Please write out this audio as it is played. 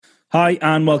Hi,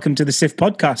 and welcome to the SIF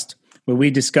podcast, where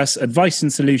we discuss advice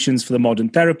and solutions for the modern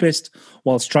therapist,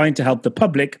 whilst trying to help the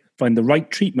public find the right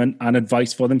treatment and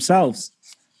advice for themselves.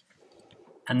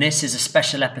 And this is a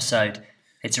special episode.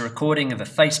 It's a recording of a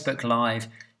Facebook Live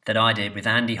that I did with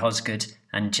Andy Hosgood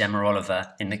and Gemma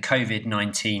Oliver in the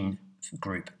COVID-19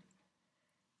 group.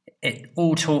 It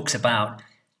all talks about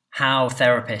how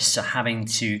therapists are having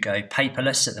to go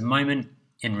paperless at the moment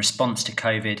in response to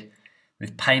COVID,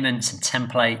 with payments and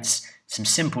templates, some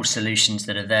simple solutions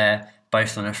that are there,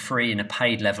 both on a free and a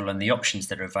paid level, and the options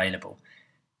that are available.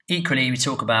 Equally, we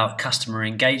talk about customer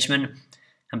engagement,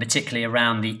 and particularly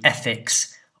around the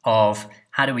ethics of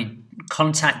how do we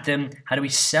contact them, how do we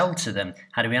sell to them,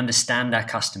 how do we understand our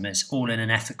customers, all in an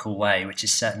ethical way, which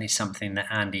is certainly something that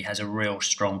Andy has a real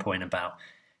strong point about.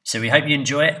 So we hope you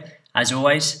enjoy it. As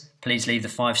always, please leave the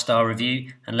 5-star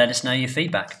review and let us know your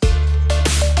feedback.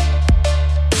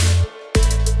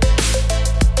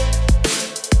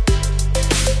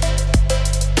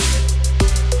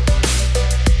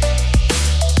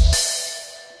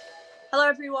 Hello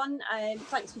everyone,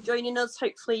 thanks for joining us.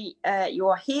 Hopefully you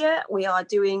are here. We are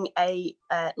doing a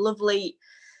lovely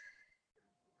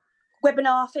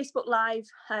webinar, Facebook Live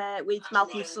with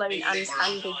Malcolm Sloan and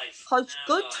Andy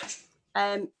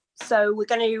Hosgood. So we're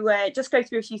going to just go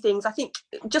through a few things. I think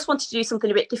just wanted to do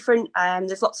something a bit different.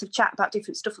 There's lots of chat about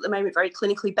different stuff at the moment, very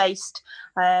clinically based,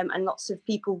 and lots of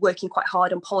people working quite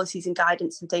hard on policies and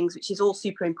guidance and things, which is all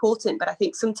super important. But I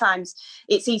think sometimes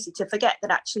it's easy to forget that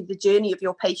actually the journey of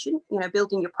your patient,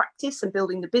 building your practice and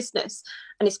building the business,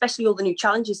 and especially all the new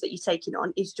challenges that you're taking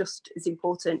on, is just as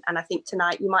important. And I think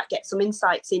tonight you might get some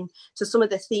insights into some of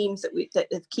the themes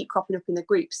that keep cropping up in the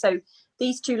group. So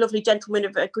these two lovely gentlemen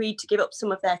have agreed to give up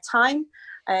some of their time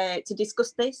to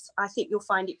discuss this. I think you'll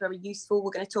find it very useful. We're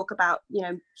going to talk about,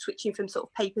 switching from sort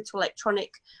of paper to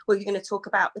electronic. We're going to talk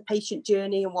about the patient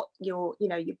journey and what your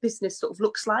business sort of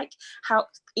looks like, how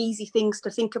easy things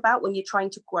to think about when you're trying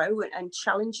to grow and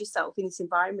challenge yourself in this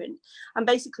environment, and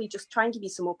basically just try and give you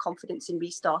some more confidence in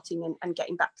restarting and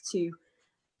getting back to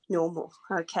normal.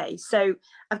 Okay, so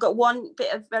I've got one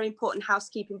bit of very important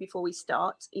housekeeping before we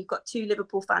start. You've got 2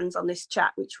 Liverpool fans on this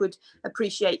chat, which would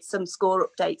appreciate some score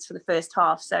updates for the first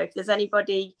half. So if there's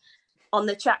anybody on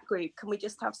the chat group, can we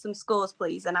just have some scores,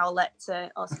 please? And I'll let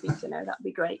our speaker know. That'd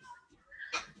be great.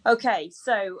 Okay,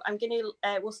 so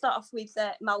we'll start off with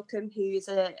Malcolm, who is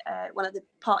one of the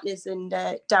partners and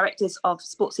directors of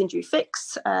Sports Injury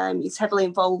Fix. He's heavily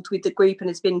involved with the group and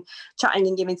has been chatting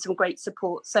and giving some great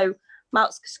support. So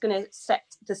Mark's just going to set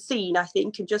the scene, I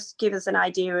think, and just give us an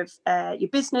idea of your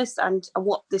business and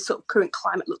what this sort of current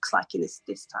climate looks like in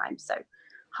this time. So,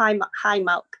 hi,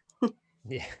 Malk.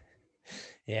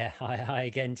 Yeah. Hi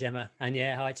again, Gemma, and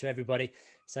hi to everybody.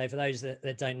 So, for those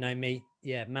that don't know me,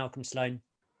 Malcolm Sloan.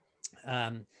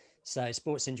 So,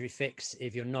 Sports Injury Fix,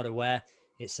 if you're not aware,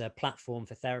 it's a platform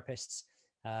for therapists.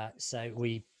 So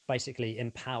we basically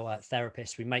empower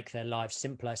therapists. We make their lives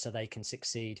simpler so they can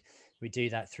succeed. We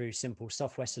do that through simple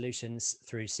software solutions,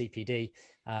 through CPD,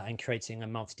 and creating a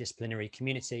multidisciplinary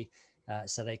community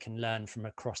so they can learn from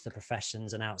across the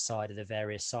professions and outside of the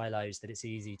various silos that it's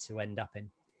easy to end up in.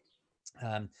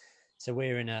 So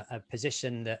we're in a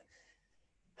position that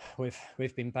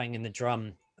we've been banging the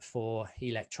drum for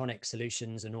electronic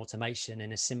solutions and automation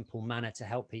in a simple manner to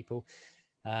help people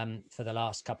for the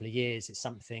last couple of years. It's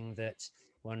something that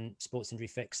when Sports Injury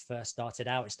Fix first started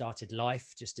out, it started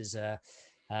life just as a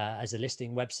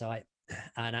listing website,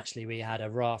 and actually we had a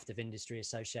raft of industry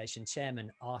association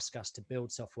chairmen ask us to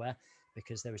build software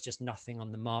because there was just nothing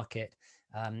on the market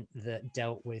that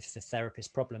dealt with the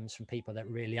therapist problems from people that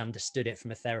really understood it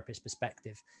from a therapist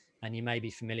perspective. And you may be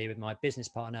familiar with my business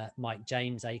partner, Mike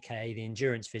James, aka the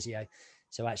Endurance Physio.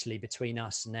 So actually between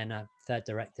us and then a third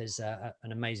director's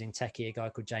an amazing techie, a guy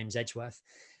called James Edgeworth,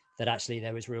 that actually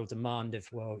there was real demand of,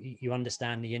 well, you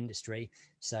understand the industry,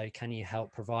 so can you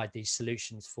help provide these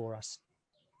solutions for us?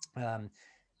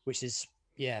 Which is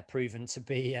proven to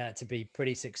be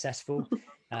pretty successful,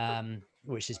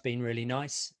 which has been really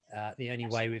nice. The only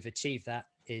way we've achieved that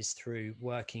is through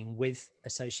working with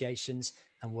associations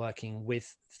and working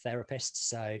with therapists.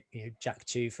 So Jack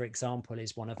Chu, for example,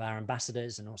 is one of our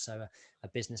ambassadors and also a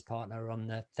business partner on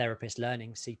the therapist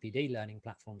learning, CPD learning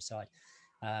platform side.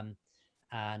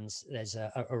 And there's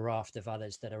a raft of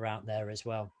others that are out there as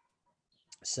well.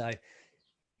 So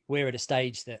we're at a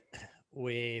stage that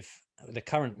with the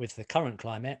current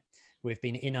climate, we've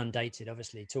been inundated,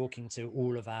 obviously, talking to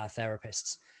all of our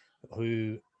therapists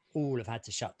who all have had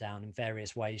to shut down in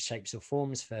various ways, shapes or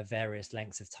forms for various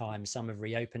lengths of time. Some have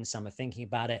reopened, some are thinking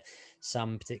about it,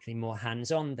 some particularly more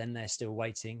hands-on, then they're still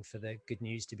waiting for the good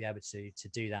news to be able to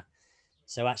do that.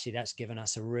 So actually that's given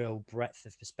us a real breadth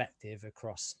of perspective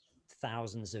across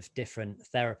thousands of different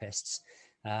therapists.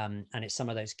 And it's some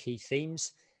of those key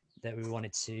themes that we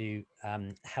wanted to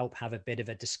help have a bit of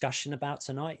a discussion about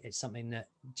tonight. It's something that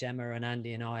Gemma and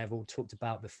Andy and I have all talked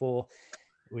about before.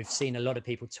 We've seen a lot of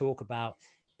people talk about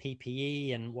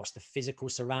PPE and what's the physical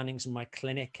surroundings of my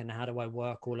clinic and how do I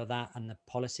work all of that and the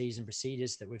policies and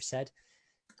procedures that we've said.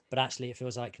 But actually it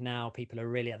feels like now people are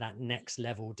really at that next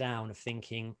level down of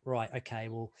thinking, right, okay,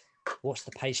 well, what's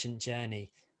the patient journey?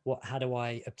 How do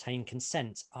I obtain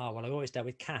consent? Oh, well, I always dealt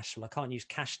with cash. Well, I can't use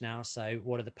cash now. So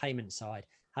what are the payment side?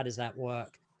 How does that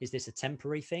work? Is this a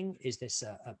temporary thing? Is this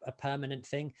a permanent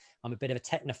thing? I'm a bit of a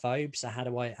technophobe. So how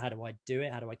do I do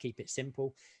it? How do I keep it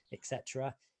simple,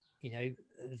 etc.? You know,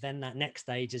 then that next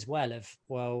stage as well of,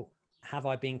 well, have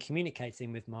I been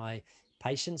communicating with my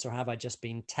patients or have I just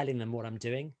been telling them what I'm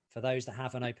doing? For those that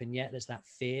haven't opened yet, there's that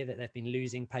fear that they've been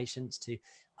losing patients to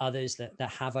others that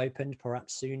have opened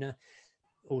perhaps sooner.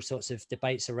 All sorts of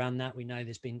debates around that. We know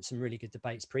there's been some really good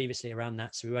debates previously around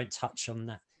that, so we won't touch on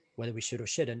that, whether we should or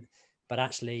shouldn't. But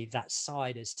actually that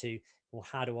side as to, well,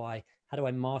 how do I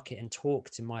market and talk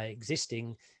to my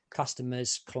existing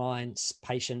customers, clients,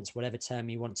 patients, whatever term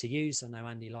you want to use. I know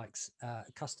Andy likes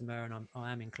customer, and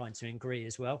I am inclined to agree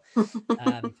as well,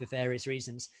 for various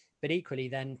reasons. But equally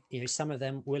then, you know, some of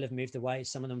them will have moved away,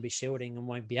 some of them will be shielding and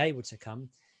won't be able to come.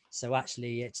 So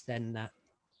actually it's then that,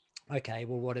 okay,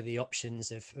 well, what are the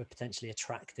options of potentially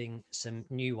attracting some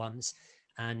new ones?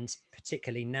 And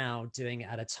particularly now doing it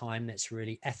at a time that's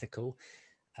really ethical,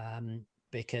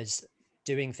 because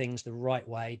doing things the right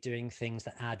way, doing things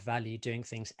that add value, doing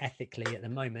things ethically at the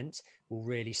moment will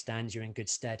really stand you in good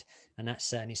stead. And that's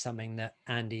certainly something that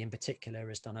Andy in particular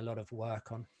has done a lot of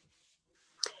work on.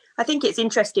 I think it's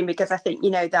interesting because I think,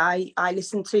 you know, that I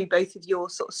listened to both of your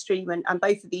sort of stream and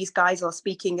both of these guys are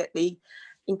speaking at the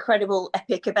incredible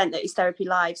epic event that is Therapy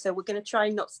Live. So we're going to try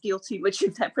and not steal too much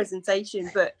of their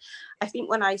presentation. But I think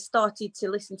when I started to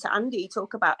listen to Andy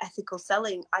talk about ethical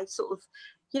selling, I sort of,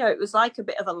 you know, it was like a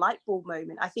bit of a light bulb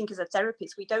moment. I think as a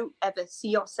therapist, we don't ever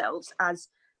see ourselves as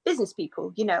business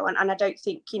people, you know, and I don't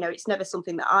think, you know, it's never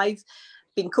something that I've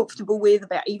been comfortable with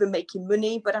about even making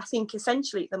money. But I think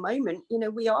essentially at the moment, you know,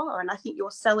 we are. And I think you're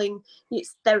selling,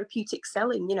 it's therapeutic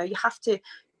selling, you know, you have to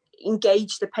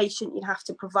engage the patient, you have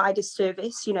to provide a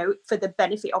service, you know, for the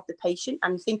benefit of the patient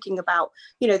and thinking about,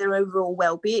 you know, their overall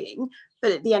well-being.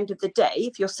 But at the end of the day,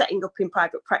 if you're setting up in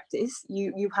private practice,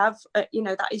 you have, you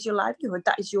know, that is your livelihood,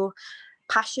 that is your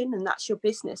passion, and that's your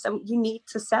business, and you need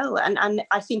to sell. And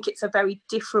I think it's a very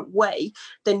different way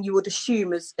than you would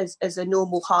assume as a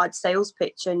normal hard sales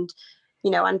pitch. And you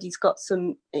know, Andy's got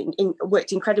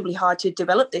worked incredibly hard to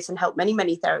develop this and help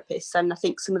many therapists. And I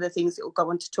think some of the things that we'll go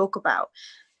on to talk about,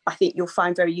 I think you'll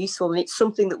find very useful. And it's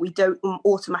something that we don't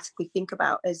automatically think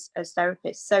about as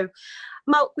therapists. So,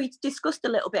 Mark, we discussed a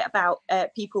little bit about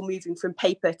people moving from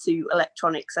paper to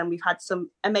electronics, and we've had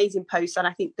some amazing posts, and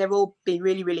I think they've all been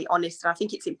really honest. And I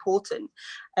think it's important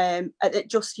that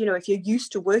just, you know, if you're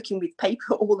used to working with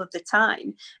paper all of the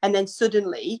time, and then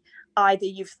suddenly either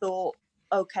you've thought,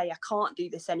 okay, I can't do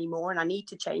this anymore and I need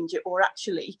to change it, or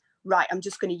actually, right, I'm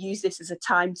just going to use this as a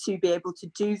time to be able to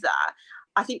do that.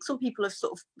 I think some people have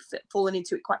sort of fallen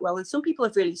into it quite well, and some people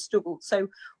have really struggled. So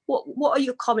what are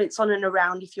your comments on and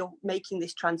around if you're making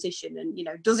this transition? And, you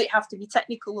know, does it have to be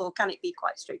technical or can it be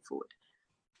quite straightforward?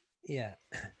 Yeah,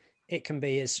 it can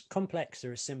be as complex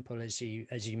or as simple as you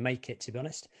make it, to be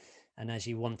honest, and as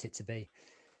you want it to be.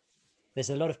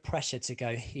 There's a lot of pressure to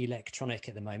go electronic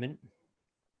at the moment.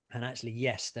 And actually,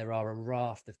 yes, there are a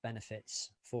raft of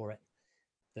benefits for it.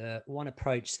 The one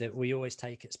approach that we always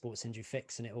take at Sports Injury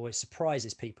Fix, and it always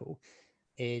surprises people,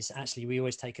 is actually we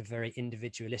always take a very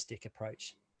individualistic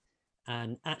approach.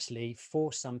 And actually,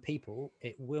 for some people,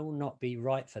 it will not be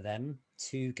right for them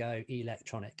to go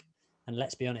electronic. And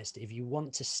let's be honest, if you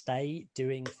want to stay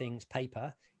doing things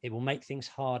paper, it will make things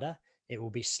harder, it will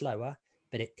be slower,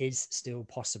 but it is still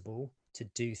possible to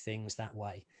do things that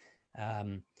way.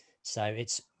 So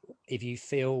it's, if you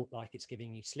feel like it's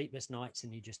giving you sleepless nights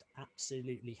and you just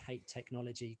absolutely hate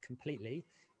technology completely,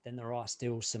 then there are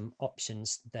still some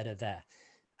options that are there.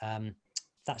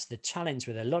 That's the challenge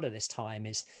with a lot of this time,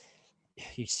 is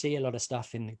you see a lot of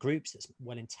stuff in the groups that's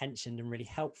well-intentioned and really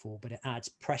helpful, but it adds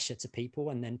pressure to people.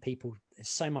 And then there's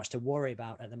so much to worry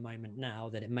about at the moment now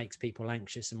that it makes people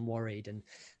anxious and worried. And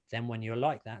then when you're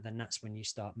like that, then that's when you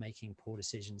start making poor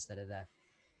decisions that are there.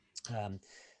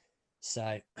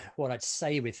 So what I'd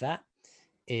say with that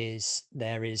is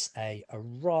there is a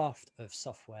raft of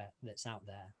software that's out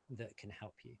there that can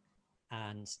help you.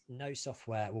 and no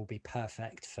software will be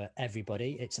perfect for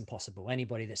everybody. It's impossible.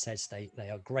 Anybody that says they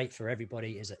are great for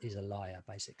everybody is a liar,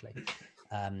 basically.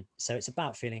 So it's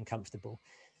about feeling comfortable.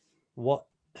 What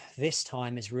this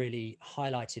time is really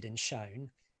highlighted and shown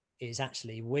is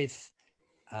actually with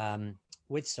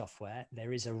software,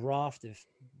 there is a raft of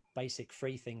basic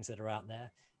free things that are out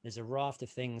there. There's a raft of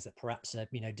things that perhaps are,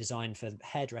 designed for the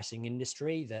hairdressing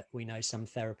industry that we know some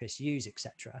therapists use,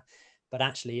 etc. But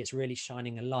actually, it's really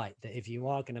shining a light that if you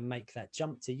are going to make that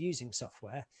jump to using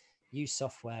software, use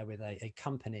software with a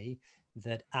company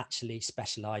that actually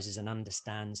specializes and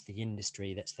understands the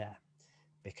industry that's there.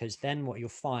 Because then what you'll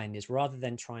find is, rather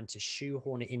than trying to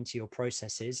shoehorn it into your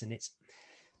processes, and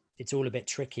it's all a bit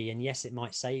tricky, and yes, it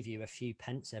might save you a few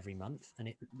pence every month, and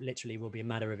it literally will be a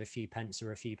matter of a few pence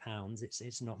or a few pounds.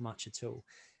 It's not much at all.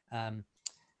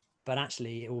 But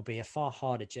actually, it will be a far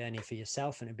harder journey for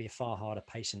yourself, and it'll be a far harder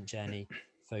patient journey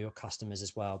for your customers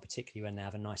as well, particularly when they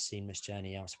have a nice seamless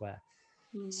journey elsewhere.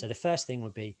 So the first thing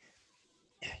would be,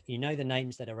 the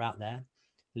names that are out there,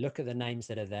 look at the names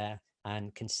that are there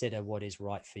and consider what is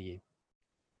right for you.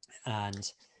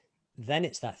 And then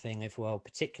it's that thing of, well,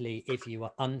 particularly if you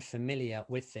are unfamiliar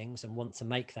with things and want to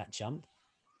make that jump,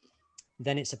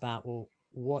 then it's about, well,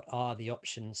 what are the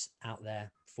options out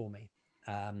there for me?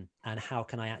 And how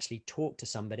can I actually talk to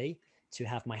somebody to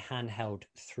have my hand held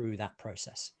through that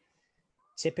process?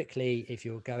 Typically, if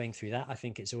you're going through that, I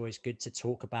think it's always good to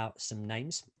talk about some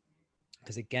names,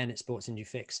 because again, at Sports Injury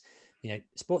Fix,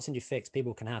 Sports Injury Fix,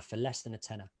 people can have for less than a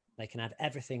tenner. They can have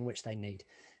everything which they need.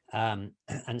 And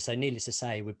so needless to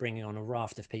say, we're bringing on a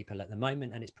raft of people at the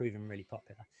moment, and it's proven really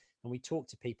popular. And we talk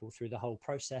to people through the whole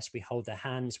process. We hold their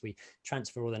hands, we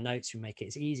transfer all the notes, we make it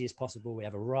as easy as possible. We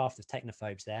have a raft of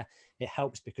technophobes there. It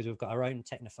helps because we've got our own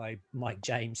technophobe, Mike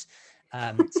James.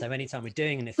 So anytime we're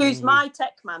doing anything, who's my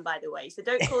tech man, by the way, so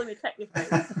don't call him a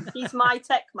technophobe. He's my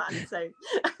tech man. So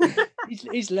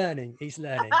he's learning.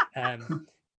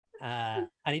 And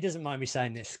he doesn't mind me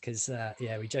saying this because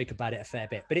we joke about it a fair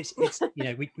bit, but it's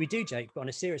we do joke, but on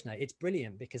a serious note, it's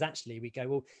brilliant, because actually we go,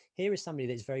 well, here is somebody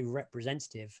that's very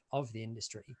representative of the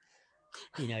industry.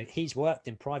 He's worked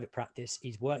in private practice,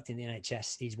 he's worked in the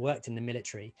NHS, he's worked in the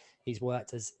military, he's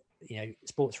worked as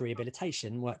sports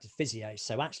rehabilitation, worked as physio.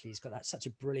 So actually he's got such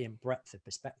a brilliant breadth of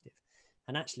perspective.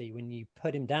 And actually, when you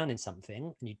put him down in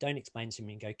something and you don't explain to him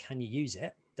and go, can you use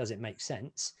it, does it make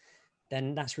sense,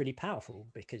 then that's really powerful,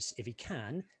 because if he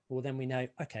can, well, then we know,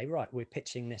 okay, right, we're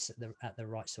pitching this at the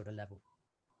right sort of level.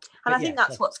 And I think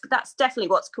that's definitely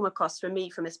what's come across for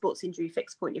me from a Sports Injury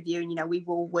Fix point of view. And, we've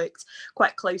all worked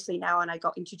quite closely now, and I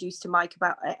got introduced to Mike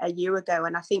about a year ago.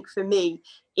 And I think for me,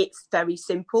 it's very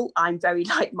simple. I'm very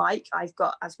like Mike. I've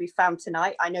got, as we found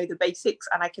tonight, I know the basics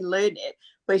and I can learn it.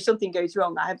 But if something goes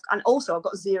wrong, I've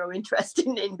got zero interest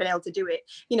in being able to do it.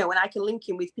 When I can link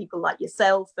in with people like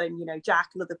yourself and, Jack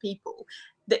and other people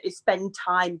that spend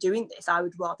time doing this, I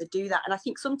would rather do that. And I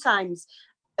think sometimes,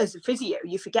 as a physio,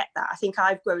 you forget that. I think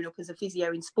I've grown up as a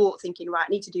physio in sport thinking, right, I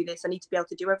need to do this, I need to be able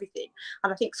to do everything.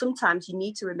 And I think sometimes you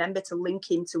need to remember to link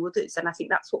into others. And I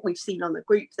think that's what we've seen on the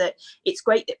group, that it's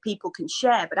great that people can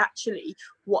share, but actually,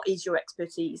 what is your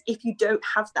expertise? If you don't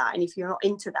have that, and if you're not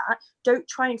into that, don't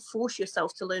try and force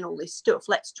yourself to learn all this stuff.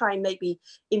 Let's try and maybe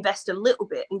invest a little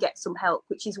bit and get some help,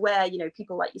 which is where,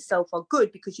 people like yourself are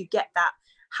good, because you get that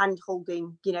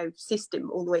hand-holding system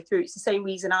all the way through. It's the same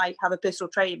reason I have a personal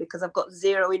trainer, because I've got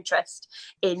zero interest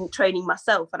in training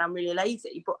myself and I'm really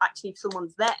lazy. But actually, if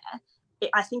someone's there,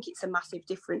 I think it's a massive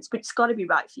difference. But it's got to be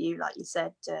right for you, like you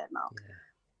said, Mark. Yeah.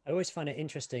 I always find it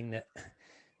interesting that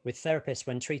with therapists,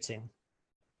 when treating,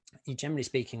 you generally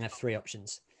speaking have three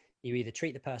options. You either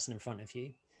treat the person in front of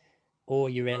you, or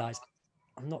you realize,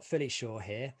 I'm not fully sure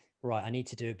here, right, I need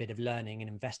to do a bit of learning and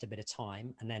invest a bit of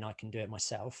time, and then I can do it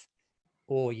myself.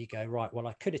 Or you go, right, well,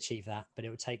 I could achieve that, but it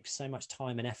would take so much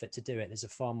time and effort to do it. There's a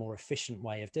far more efficient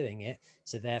way of doing it.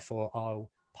 So therefore, I'll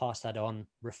pass that on,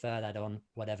 refer that on,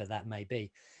 whatever that may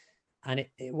be. And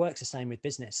it works the same with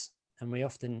business. And we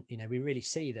often, we really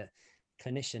see that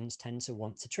clinicians tend to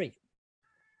want to treat.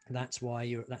 That's why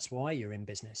you're in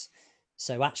business.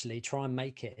 So actually try and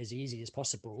make it as easy as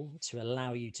possible to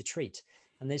allow you to treat.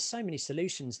 And there's so many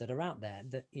solutions that are out there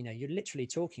that, you're literally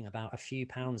talking about a few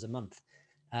pounds a month.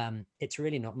 It's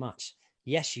really not much.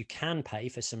 Yes, you can pay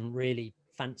for some really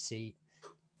fancy,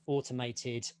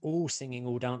 automated, all singing,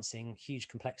 all dancing, huge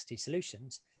complexity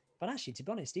solutions. But actually, to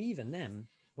be honest, even them,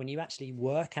 when you actually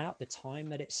work out the time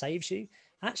that it saves you,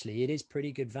 actually, it is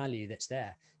pretty good value that's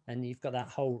there. And you've got that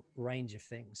whole range of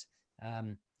things,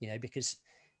 because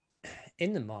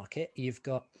in the market, you've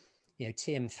got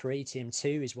TM3,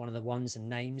 TM2 is one of the ones and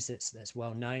names that's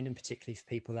well known, and particularly for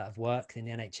people that have worked in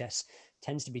the NHS,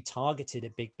 tends to be targeted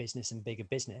at big business and bigger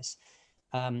business.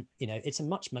 It's a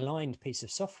much maligned piece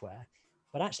of software,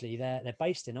 but actually they're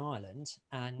based in Ireland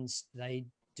and they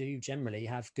do generally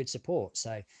have good support.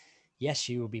 So yes,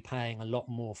 you will be paying a lot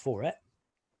more for it.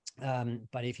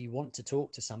 But if you want to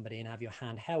talk to somebody and have your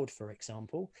hand held, for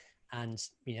example, and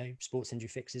sports injury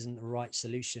fix isn't the right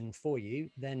solution for you,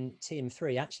 then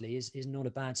TM3 actually is not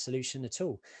a bad solution at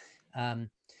all.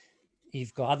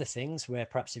 You've got other things where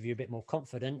perhaps if you're a bit more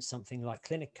confident, something like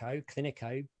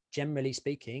Clinico, generally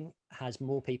speaking, has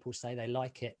more people say they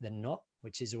like it than not,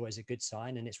 which is always a good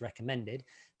sign, and it's recommended.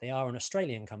 They are an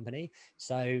Australian company,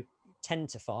 so tend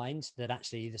to find that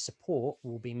actually the support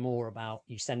will be more about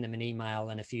you send them an email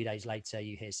and a few days later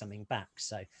you hear something back.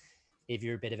 So if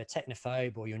you're a bit of a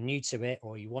technophobe or you're new to it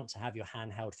or you want to have your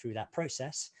hand held through that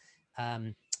process,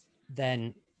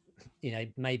 then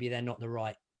maybe they're not the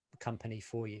right company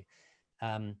for you.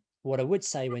 What I would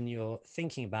say when you're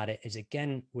thinking about it is,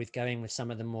 again, with going with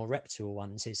some of the more reputable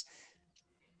ones, is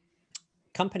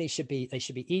companies should be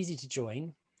easy to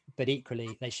join, but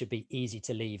equally they should be easy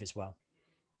to leave as well.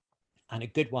 And a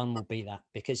good one will be that,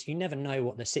 because you never know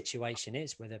what the situation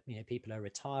is, whether people are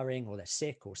retiring or they're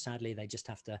sick, or sadly they just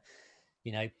have to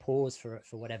pause for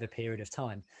whatever period of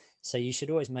time. So you should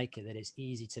always make it that it's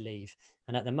easy to leave.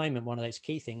 And at the moment, one of those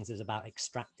key things is about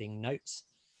extracting notes,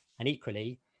 and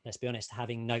equally, let's be honest,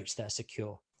 having notes that are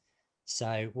secure.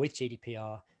 So with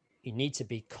GDPR, you need to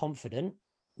be confident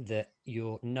that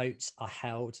your notes are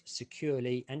held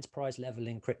securely, enterprise level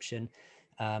encryption,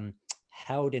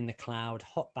 held in the cloud,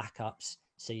 hot backups.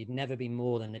 So you'd never be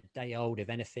more than a day old if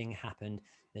anything happened.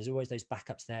 There's always those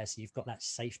backups there. So you've got that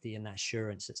safety and that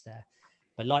assurance that's there.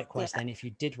 But likewise, then if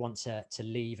you did want to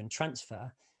leave and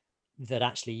transfer, that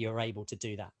actually you're able to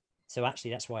do that. So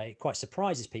actually, that's why it quite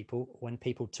surprises people when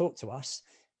people talk to us,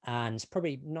 and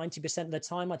probably 90% of the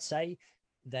time, I'd say,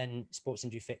 then sports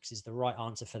injury fix is the right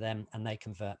answer for them, and they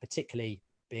convert, particularly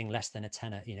being less than a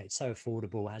tenner. It's so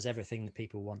affordable, has everything that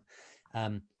people want.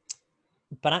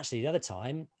 But actually, the other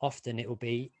time, often it will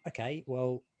be, okay,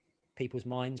 well, people's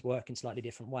minds work in slightly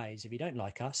different ways. If you don't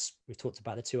like us, we've talked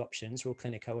about the two options, or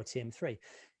Clinico or TM3.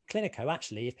 Clinico,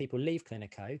 actually, if people leave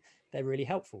Clinico, they're really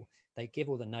helpful. They give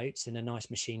all the notes in a nice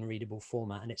machine readable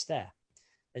format, and it's there.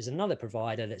 There's another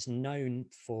provider that's known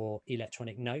for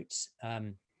electronic notes,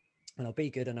 and I'll be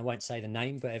good and I won't say the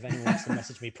name, but if anyone wants to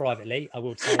message me privately, I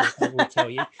will tell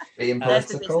you. There's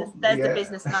the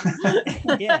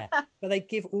businessman. Yeah, but they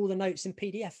give all the notes in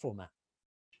PDF format.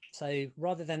 So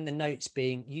rather than the notes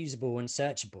being usable and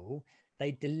searchable,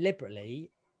 they deliberately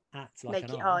act like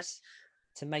an arse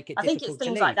to make it difficult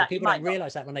to leave. Like that. People don't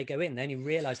realise that when they go in. They only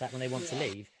realise that when they want to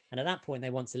leave. And at that point, they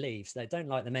want to leave. So they don't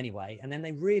like them anyway. And then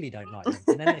they really don't like them.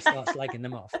 And then they start slagging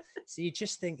them off. So you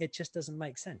just think it just doesn't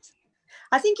make sense.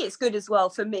 I think it's good as well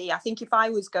for me. I think if I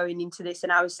was going into this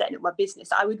and I was setting up my business,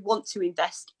 I would want to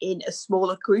invest in a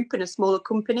smaller group and a smaller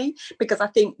company, because I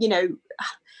think,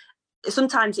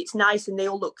 sometimes it's nice and they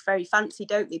all look very fancy,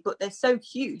 don't they? But they're so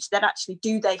huge that actually,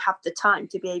 do they have the time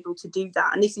to be able to do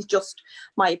that? And this is just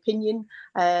my opinion,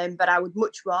 but I would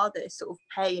much rather sort of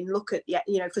pay and look at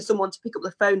for someone to pick up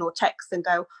the phone or text and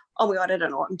go, oh my God, I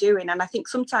don't know what I'm doing. And I think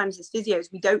sometimes as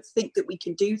physios, we don't think that we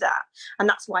can do that. And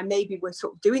that's why maybe we're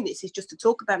sort of doing this, is just to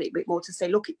talk about it a bit more, to say,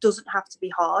 look, it doesn't have to be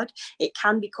hard. It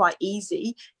can be quite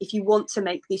easy. If you want to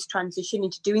make this transition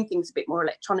into doing things a bit more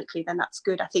electronically, then that's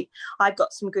good. I think I've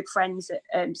got some good friends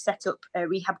that set up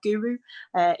Rehab Guru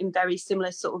in very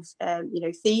similar sort of,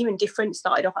 theme and different,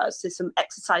 started off as some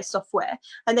exercise software.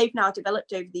 And they've now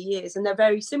developed over the years, and they're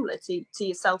very similar to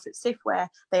yourself at SIF,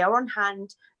 where they are on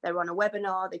hand, they're on a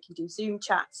webinar, they can do Zoom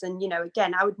chats. And,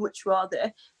 again, I would much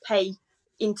rather pay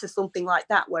into something like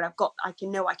that, where I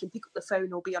can pick up the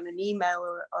phone or be on an email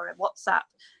or a WhatsApp,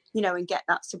 and get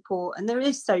that support. And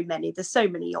there's so many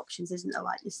options, isn't there,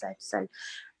 like you said. So,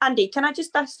 Andy, can I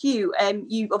just ask you,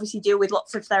 you obviously deal with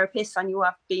lots of therapists, and you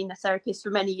have been a therapist for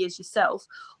many years yourself.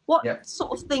 What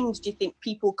sort of things do you think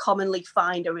people commonly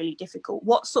find are really difficult?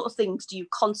 What sort of things do you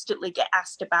constantly get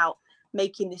asked about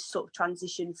making this sort of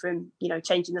transition from,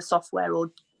 changing the software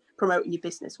or promoting your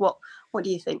business? What do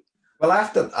you think? Well, I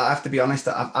have to be honest.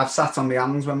 I've sat on my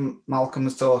hands when Malcolm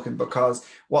was talking, because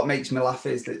what makes me laugh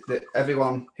is that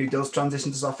everyone who does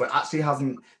transition to software actually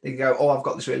hasn't. They go, "Oh, I've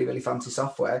got this really, really fancy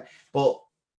software," but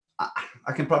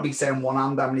I can probably say on one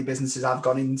hand how many businesses I've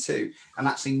gone into and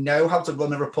actually know how to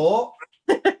run a report.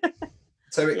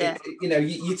 So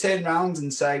you turn around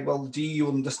and say, "Well, do you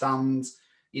understand,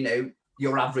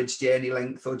 your average journey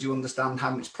length, or do you understand how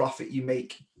much profit you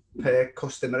make per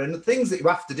customer, and the things that you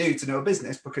have to do to know a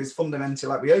business, because fundamentally,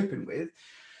 like we opened with,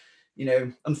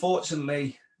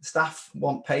 unfortunately, staff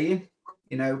want paying.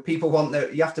 People want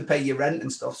you have to pay your rent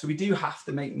and stuff. So we do have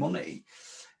to make money.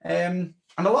 And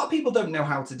a lot of people don't know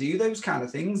how to do those kind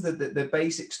of things, the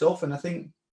basic stuff. And I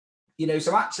think,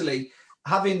 so actually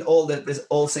having all this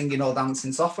all singing, all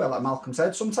dancing software, like Malcolm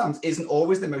said, sometimes isn't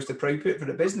always the most appropriate for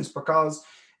the business, because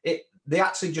they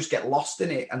actually just get lost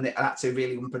in it, and they're actually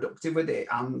really unproductive with it,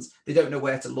 and they don't know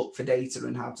where to look for data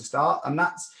and how to start. And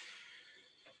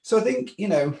so I think,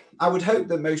 I would hope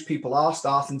that most people are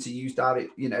starting to use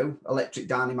direct, electric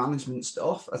diary management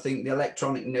stuff. I think the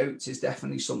electronic notes is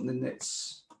definitely something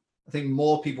that's, I think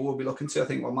more people will be looking to. I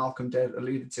think what Malcolm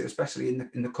alluded to, especially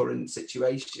in the current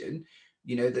situation,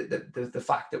 the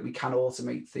fact that we can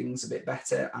automate things a bit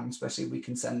better, and especially we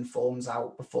can send forms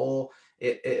out before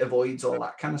it avoids all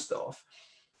that kind of stuff.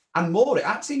 And more, it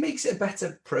actually makes it a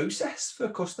better process for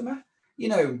a customer.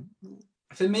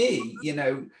 For me,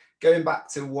 going back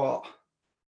to what,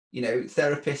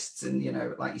 therapists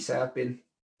and, like you say, I've been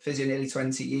physio nearly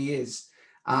 20 years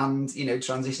and,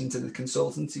 transitioned to the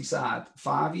consultancy side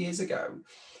 5 years ago.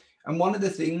 And one of the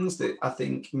things that I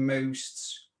think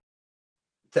most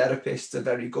therapists are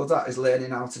very good at is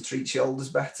learning how to treat shoulders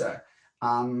better.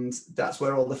 And that's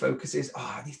where all the focus is.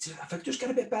 I need to, if I could just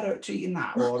get a bit better at treating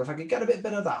that, or if I could get a bit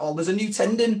better at that, or there's a new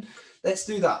tendon, let's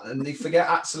do that. And they forget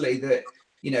actually that,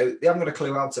 they haven't got a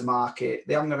clue how to market.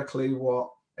 They haven't got a clue what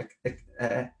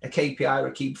a KPI or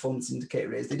a key performance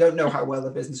indicator is. They don't know how well the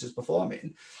business is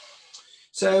performing.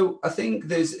 So I think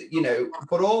there's,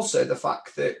 but also the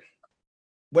fact that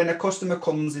when a customer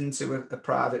comes into a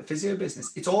private physio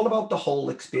business, it's all about the whole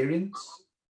experience.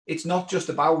 It's not just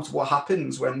about what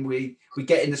happens when we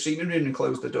get in the treatment room and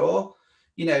close the door.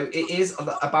 It is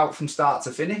about from start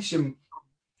to finish. And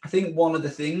I think one of the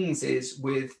things is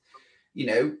with,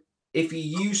 if you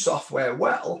use software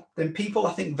well, then people,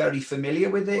 I think, very familiar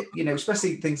with it,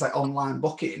 especially things like online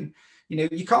booking.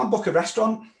 You can't book a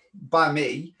restaurant by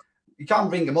me. You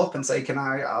can't ring them up and say, can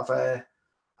I have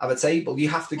a table? You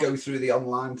have to go through the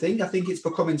online thing. I think it's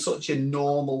becoming such a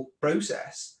normal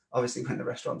process, obviously when the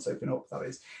restaurants open up, that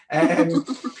is.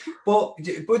 But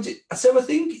so I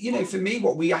think, for me,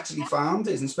 what we actually found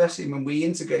is, especially when we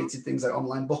integrated things like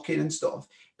online booking and stuff,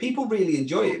 people really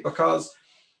enjoy it because,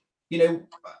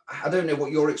 I don't know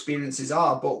what your experiences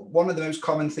are, but one of the most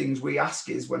common things we ask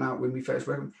is when we first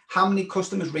work, how many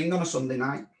customers ring on a Sunday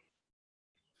night?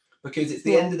 Because it's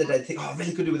the end of the day, they think, I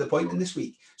really could do with an appointment this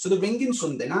week. So they're ringing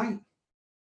Sunday night.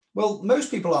 Well,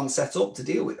 most people aren't set up to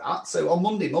deal with that. So on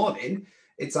Monday morning,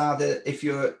 it's either, if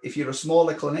you're a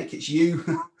smaller clinic, it's you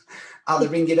either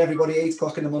ringing everybody 8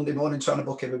 o'clock in the Monday morning trying to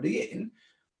book everybody in,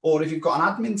 or if you've got an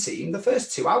admin team, the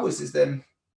first 2 hours is them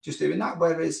just doing that.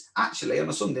 Whereas actually on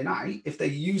a Sunday night, if they're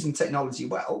using technology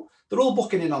well, they're all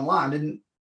booking in online, and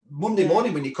Monday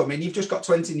morning when you come in, you've just got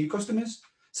 20 new customers.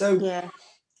 So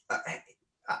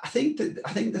I think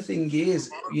the thing is,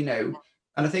 and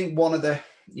I think one of the,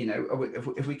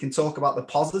 if we can talk about the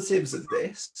positives of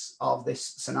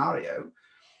this scenario,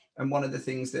 and one of the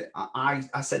things that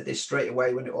I said this straight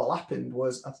away when it all happened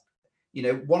was,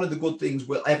 one of the good things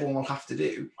everyone will have to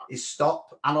do is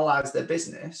stop, analyze their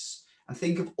business, and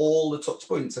think of all the touch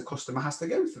points a customer has to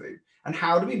go through, and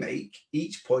how do we make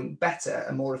each point better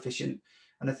and more efficient.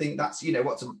 And I think that's,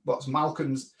 what's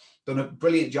Malcolm's done a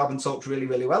brilliant job and talked really,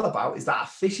 really well about, is that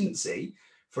efficiency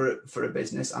for a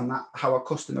business, and that how a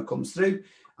customer comes through.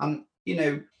 And,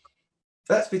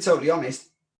 let's be totally honest,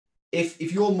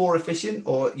 if you're more efficient,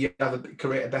 or you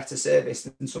create a better service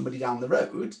than somebody down the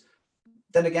road,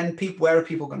 then again, where are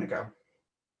people going to go?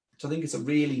 So I think it's a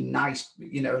really nice,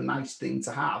 nice thing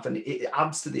to have, and it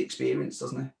adds to the experience,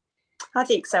 doesn't it? I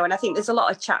think so. And I think there's a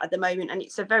lot of chat at the moment, and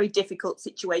it's a very difficult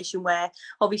situation where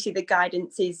obviously the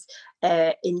guidance is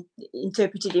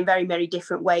interpreted in very, very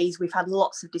different ways. We've had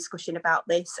lots of discussion about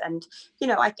this, and,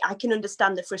 I can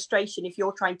understand the frustration if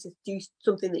you're trying to do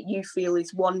something that you feel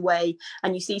is one way,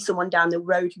 and you see someone down the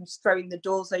road who's throwing the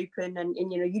doors open, and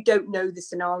you don't know the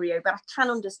scenario, but I can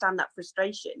understand that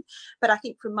frustration. But I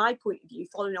think from my point of view,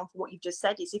 following on from what you've just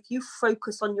said, is if you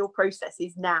focus on your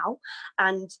processes now,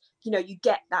 and you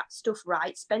get that stuff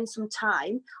right, spend some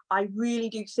time, I really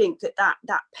do think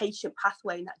that patient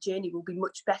pathway and that journey will be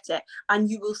much better, and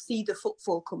you will see the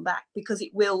footfall come back, because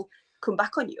it will come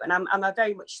back on you. And I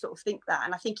very much sort of think that.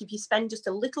 And I think if you spend just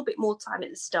a little bit more time at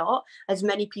the start, as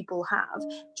many people have,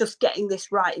 just getting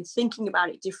this right and thinking about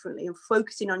it differently and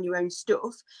focusing on your own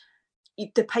stuff,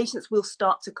 the patients will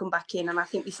start to come back in. And I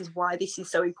think this is why this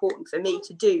is so important for me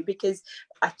to do, because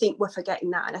I think we're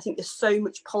forgetting that. And I think there's so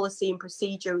much policy and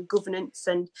procedure and governance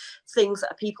and things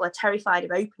that people are terrified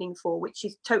of opening for, which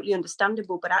is totally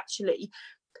understandable. But actually,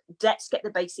 let's get the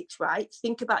basics right.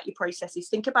 Think about your processes,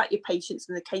 think about your patients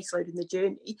and the caseload and the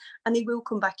journey, and they will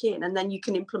come back in, and then you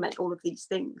can implement all of these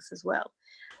things as well.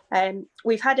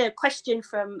 We've had a question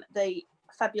from the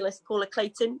fabulous Paula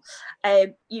Clayton.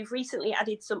 You've recently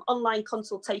added some online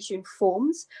consultation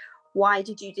forms. Why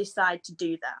did you decide to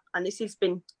do that? And this has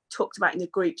been talked about in the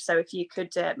group. So if you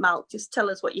could, Mal, just tell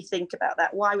us what you think about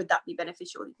that. Why would that be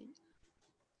beneficial, do you think?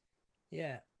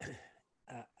 Yeah,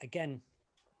 again,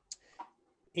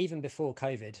 even before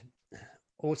COVID,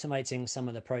 automating some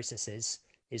of the processes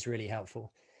is really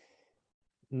helpful.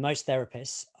 Most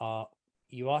therapists are,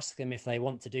 you ask them if they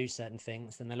want to do certain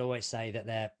things, then they'll always say that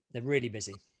they're really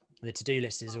busy. The to-do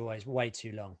list is always way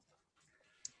too long.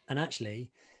 And actually,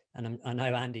 and I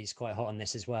know Andy's quite hot on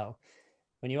this as well,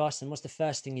 when you ask them, what's the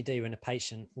first thing you do when a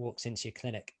patient walks into your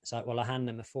clinic? It's like, well, I hand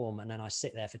them a form and then I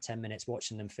sit there for 10 minutes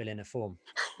watching them fill in a form.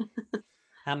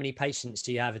 How many patients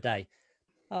do you have a day?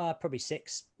 Probably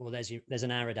 6. Well, there's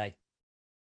an hour a day.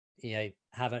 You know,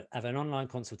 have an online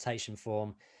consultation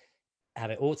form, have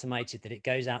it automated that it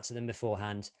goes out to them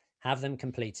beforehand, have them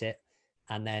complete it,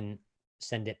 and then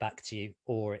send it back to you,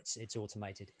 or it's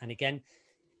automated. And again,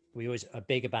 we always are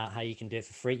big about how you can do it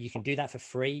for free. You can do that for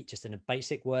free, just in a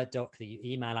basic Word doc that you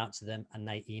email out to them, and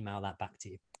they email that back to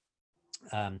you.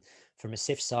 From a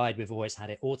SIF side, we've always had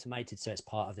it automated, so it's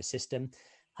part of the system.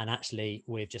 And actually,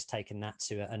 we've just taken that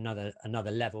to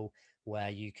another level where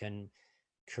you can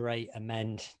create,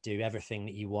 amend, do everything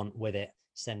that you want with it,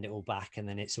 send it all back, and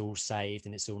then it's all saved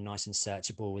and it's all nice and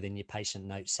searchable within your patient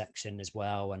notes section as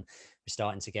well. And we're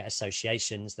starting to get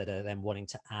associations that are then wanting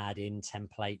to add in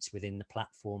templates within the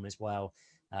platform as well.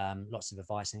 Lots of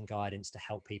advice and guidance to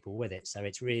help people with it. So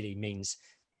it really means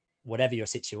whatever your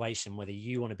situation, whether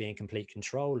you want to be in complete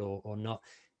control or not,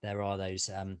 there are those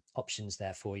options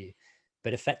there for you.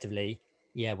 But effectively,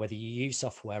 yeah, whether you use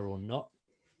software or not,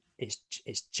 it's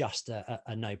just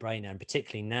a no-brainer. And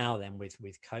particularly now then with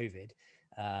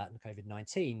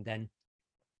COVID-19, then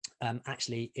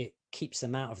actually it keeps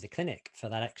them out of the clinic for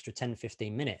that extra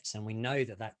 10-15 minutes. And we know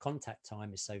that contact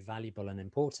time is so valuable and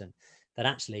important that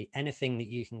actually anything that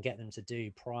you can get them to do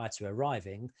prior to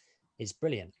arriving is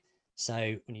brilliant.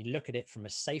 So when you look at it from a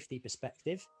safety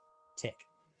perspective, tick.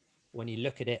 When you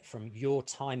look at it from your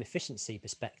time efficiency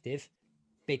perspective,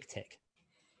 big tick.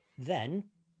 Then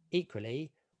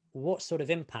equally, what sort of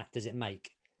impact does it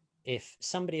make if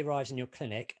somebody arrives in your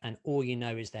clinic and all you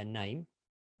know is their name,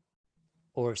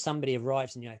 or if somebody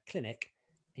arrives in your clinic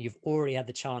and you've already had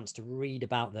the chance to read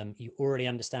about them, you already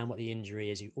understand what the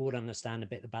injury is, you already understand a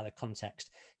bit about the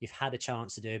context, you've had a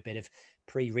chance to do a bit of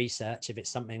pre-research if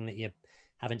it's something that you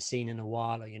haven't seen in a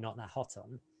while or you're not that hot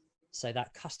on. So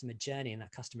that customer journey and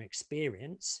that customer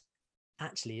experience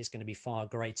actually is going to be far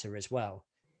greater as well.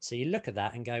 So you look at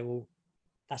that and go, well,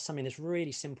 that's something that's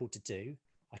really simple to do.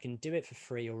 I can do it for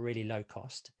free or really low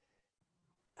cost.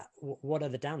 What are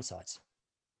the downsides?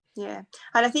 Yeah,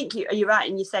 and I think you're right.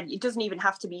 And you said it doesn't even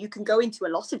have to be, you can go into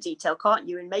a lot of detail, can't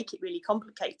you, and make it really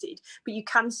complicated, but you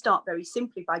can start very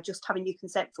simply by just having your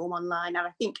consent form online. And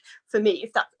I think for me,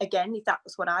 if that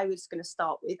was what I was going to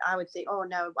start with, I would think, oh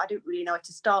no, I don't really know where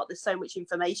to start. There's so much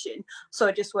information, so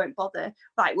I just won't bother.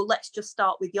 Right, well, let's just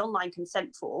start with the online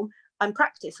consent form and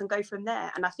practice and go from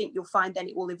there. And I think you'll find then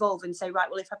it will evolve and say, right,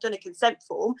 well, if I've done a consent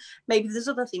form, maybe there's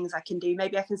other things I can do.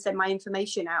 Maybe I can send my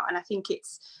information out. And I think it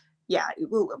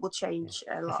will change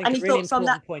a lot. Any thoughts on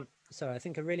that? I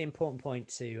think a really important point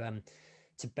to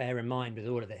bear in mind with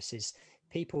all of this is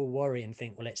people worry and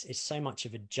think, well, it's so much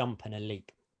of a jump and a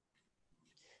leap.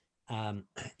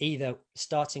 Either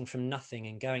starting from nothing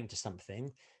and going to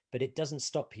something, but it doesn't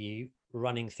stop you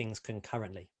running things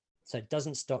concurrently. So it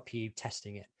doesn't stop you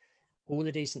testing it. All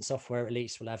the decent software at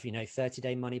least will have,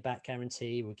 30-day money back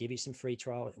guarantee, we'll give you some free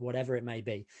trial, whatever it may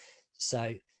be.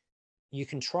 So you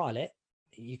can trial it,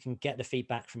 you can get the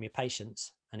feedback from your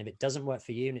patients. And if it doesn't work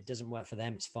for you and it doesn't work for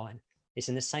them, it's fine. It's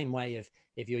in the same way of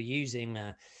if you're using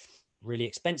a really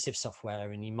expensive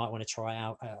software and you might want to try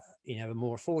out, a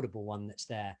more affordable one that's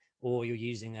there, or you're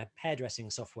using a hairdressing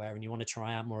software and you want to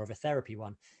try out more of a therapy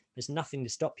one, there's nothing to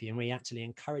stop you. And we actually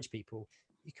encourage people,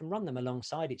 you can run them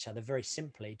alongside each other very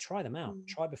simply, try them out,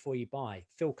 try before you buy,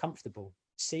 feel comfortable,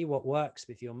 see what works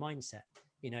with your mindset.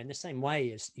 In the same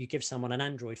way as you give someone an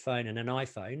Android phone and an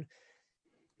iPhone,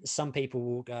 some people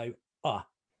will go,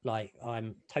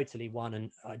 I'm totally one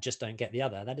and I just don't get the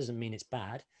other. That doesn't mean it's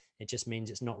bad. It just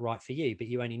means it's not right for you. But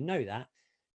you only know that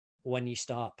when you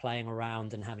start playing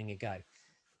around and having a go.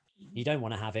 You don't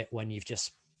want to have it when you've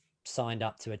just signed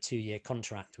up to a 2-year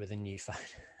contract with a new phone.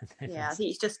 Yeah, I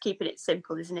think it's just keeping it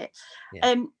simple, isn't it?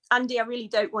 Yeah. Andy, I really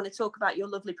don't want to talk about your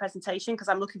lovely presentation because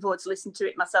I'm looking forward to listening to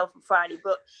it myself on Friday.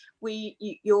 But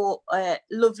your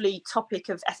lovely topic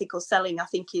of ethical selling, I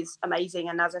think, is amazing.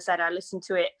 And as I said, I listened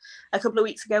to it a couple of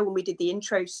weeks ago when we did the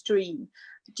intro stream.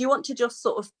 Do you want to just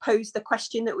sort of pose the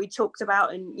question that we talked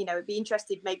about? And, you know, I'd be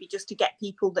interested maybe just to get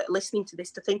people that are listening to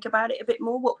this to think about it a bit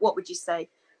more. What would you say?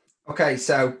 Okay,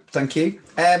 so thank you.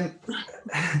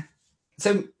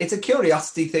 So it's a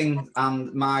curiosity thing,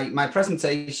 and my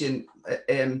presentation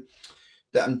that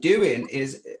I'm doing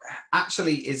is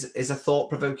actually is a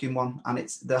thought-provoking one, and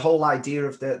it's the whole idea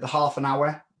of the half an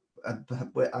hour.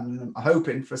 I'm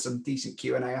hoping for some decent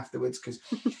Q&A afterwards, because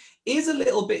it is a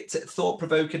little bit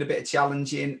thought-provoking, a bit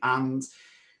challenging, and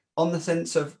on the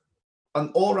sense of, and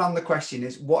all around the question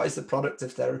is, what is the product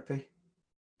of therapy?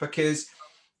 Because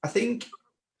I think,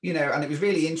 you know, and it was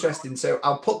really interesting. So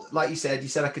I'll put, like you said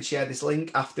I could share this link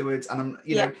afterwards, and I'm,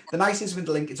 you know, the nicest with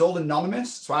the link, it's all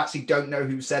anonymous. So I actually don't know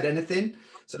who said anything.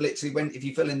 So literally if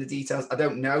you fill in the details, I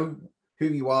don't know who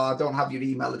you are, I don't have your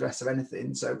email address or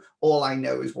anything. So all I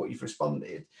know is what you've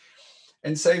responded.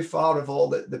 And so far of all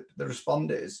the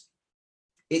responders,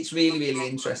 it's really, really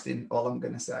interesting, all I'm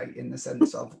going to say, in the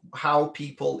sense of how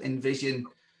people envision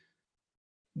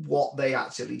what they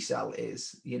actually sell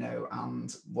is, you know,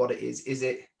 and what it is. Is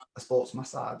it a sports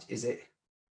massage? Is it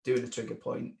doing a trigger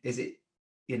point? Is it,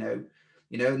 you know,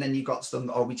 and then you've got some,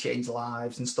 we change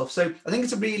lives and stuff. So I think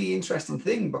it's a really interesting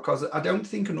thing, because I don't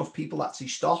think enough people actually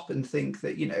stop and think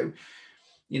that, you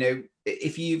know,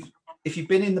 if you've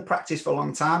been in the practice for a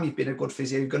long time, you've been a good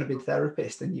physio, you're going to be a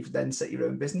therapist, and you've then set your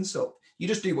own business up. You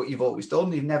just do what you've always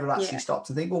done. You've never actually stopped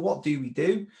to think, well, what do we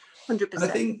do?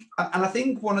 100%. And I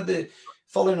think one of the,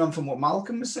 following on from what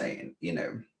Malcolm was saying, you know,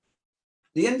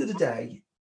 at the end of the day,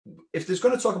 if there's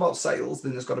going to talk about sales,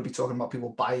 then there's got to be talking about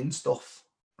people buying stuff,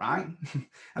 right?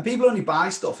 And people only buy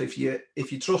stuff if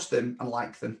you trust them and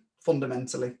like them,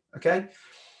 fundamentally. Okay.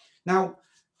 Now,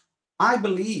 I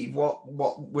believe what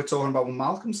we're talking about when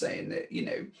Malcolm's saying that, you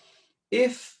know,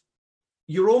 if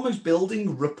you're almost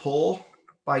building rapport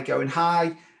by going,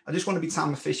 hi, I just want to be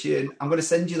time efficient. I'm going to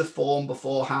send you the form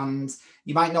beforehand.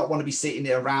 You might not want to be sitting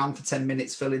there around for 10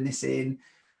 minutes filling this in,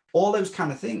 all those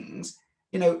kind of things,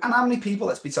 you know. And how many people,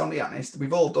 let's be totally honest,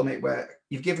 we've all done it, where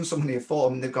you've given somebody a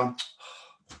form and they've gone,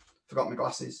 oh, forgot my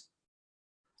glasses.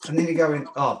 And then you're going,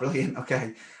 oh, brilliant,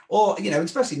 okay. Or, you know,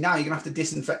 especially now you're going to have to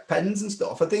disinfect pens and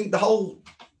stuff. I think the whole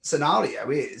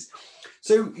scenario is,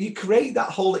 so you create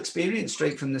that whole experience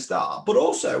straight from the start. But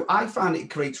also, I find it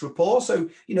creates rapport. So,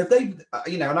 you know, if they,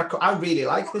 you know, and I really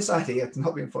like this idea. It's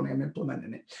not being funny, I'm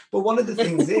implementing it. But one of the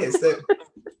things is that,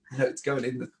 I know it's going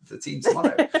in the team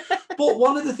tomorrow. But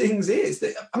one of the things is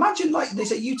that, imagine, like they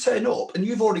say, you turn up and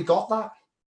you've already got that.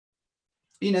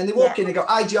 You know, and they walk in and go,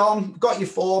 hi, John, got your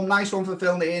form, nice one for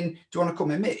filling it in. Do you want to come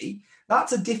with me?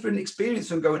 That's a different experience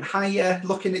from going, hiya,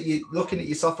 looking at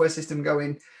your software system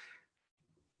going,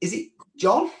 is it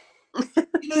John?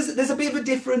 You know, there's a bit of a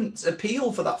different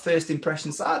appeal for that first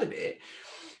impression side of it.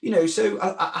 You know, so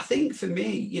I think for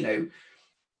me, you know,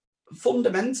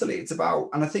 fundamentally it's about,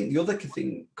 and I think the other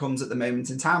thing comes at the moment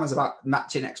in time is about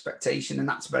matching expectation. And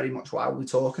that's very much what we're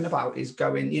talking about, is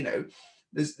going, you know,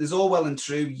 there's all well and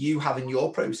true you having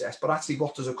your process, but actually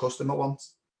what does a customer want?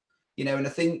 You know, and I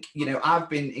think, you know, I've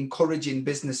been encouraging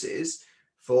businesses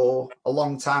for a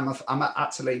long time. I'm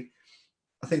actually,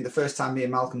 I think the first time me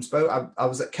and Malcolm spoke, I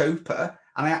was at Copa,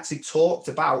 and I actually talked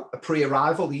about a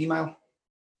pre-arrival email.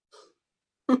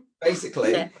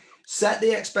 Basically, set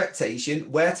the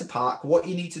expectation, where to park, what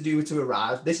you need to do to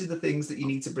arrive. This is the things that you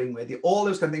need to bring with you, all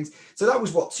those kind of things. So that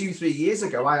was what, 2-3 years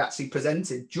ago, I actually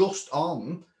presented just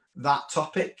on that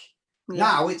topic.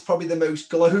 Now it's probably the most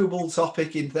global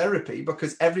topic in therapy,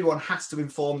 because everyone has to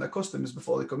inform their customers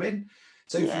before they come in.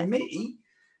 So for me,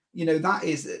 you know, that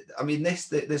is, I mean,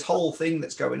 this whole thing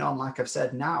that's going on, like I've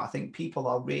said, now I think people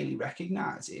are really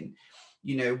recognizing,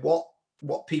 you know,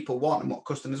 what people want and what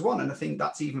customers want. And I think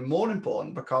that's even more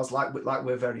important, because like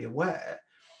we're very aware,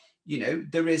 you know,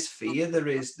 there is fear, there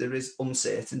is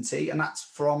uncertainty, and that's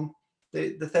from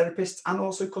the therapists and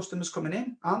also customers coming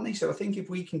in, aren't they? So I think if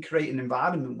we can create an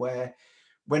environment where,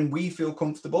 when we feel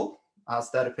comfortable as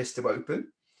therapists to open,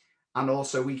 and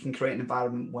also we can create an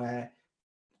environment where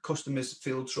customers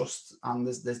feel trust and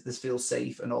there's feel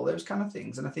safe and all those kind of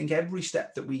things. And I think every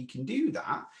step that we can do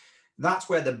that's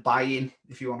where the buy-in,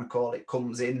 if you want to call it,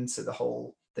 comes into the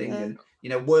whole thing. And, you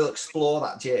know, we'll explore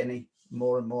that journey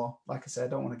more and more. Like I said, I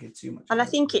don't want to give too much. And I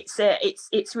think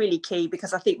it's really key,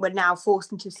 because I think we're now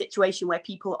forced into a situation where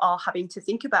people are having to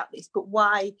think about this, but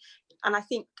why? And I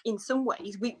think in some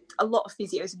ways, a lot of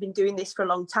physios have been doing this for a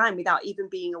long time without even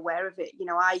being aware of it. You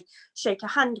know, I shake a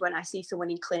hand when I see someone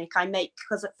in clinic.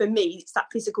 Because for me, it's that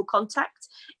physical contact.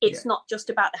 It's not just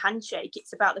about the handshake.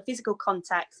 It's about the physical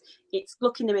contact. It's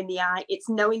looking them in the eye. It's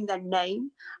knowing their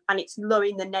name, and it's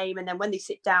knowing the name. And then when they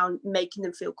sit down, making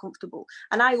them feel comfortable.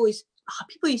 And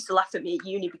people used to laugh at me at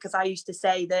uni because I used to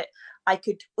say that I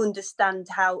could understand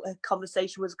how a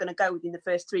conversation was going to go within the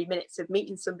first 3 minutes of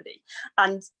meeting somebody.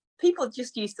 And people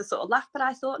just used to sort of laugh, but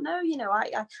I thought, no, you know,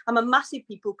 I'm a massive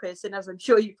people person, as I'm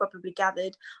sure you've probably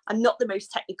gathered. I'm not the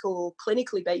most technical or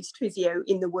clinically based physio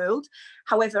in the world.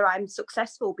 However, I'm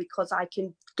successful because I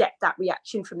can get that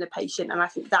reaction from the patient. And I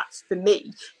think that's, for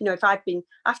me, you know,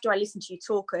 after I listened to you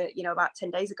talk, you know, about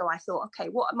 10 days ago, I thought, okay,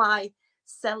 what am I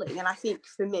selling? And I think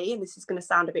for me, and this is going to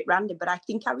sound a bit random, but I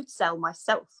think I would sell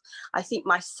myself. I think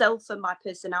myself and my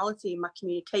personality and my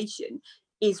communication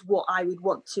is what I would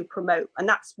want to promote. And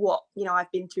that's what, you know,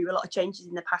 I've been through a lot of changes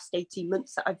in the past 18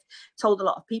 months that I've told a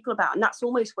lot of people about. And that's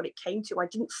almost what it came to. I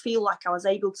didn't feel like I was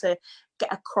able to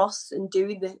get across and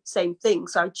do the same thing.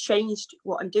 So I changed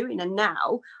what I'm doing. And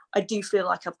now I do feel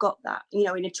like I've got that, you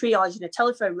know, in a triage and a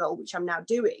telephone role, which I'm now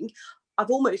doing. I've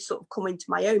almost sort of come into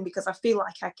my own, because I feel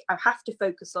like I have to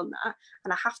focus on that,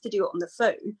 and I have to do it on the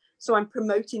phone. So I'm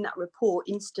promoting that rapport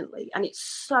instantly. And it's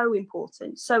so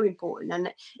important, so important.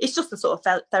 And it's just the sort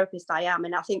of therapist I am.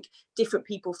 And I think different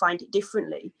people find it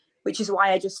differently, which is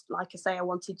why I just, like I say, I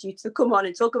wanted you to come on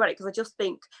and talk about it, because I just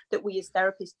think that we as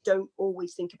therapists don't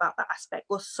always think about that aspect.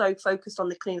 We're so focused on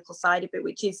the clinical side of it,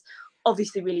 which is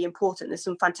obviously really important. There's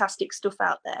some fantastic stuff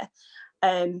out there.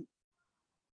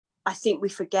 I think we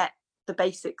forget the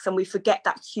basics, and we forget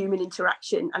that human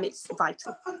interaction, and it's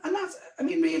vital. And that's, I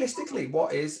mean, realistically,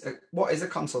 what is a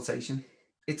consultation?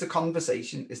 It's a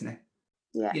conversation, isn't it?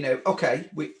 Yeah. You know, okay,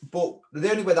 but the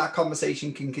only way that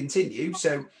conversation can continue.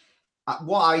 So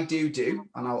what I do,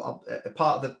 and I'll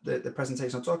part of the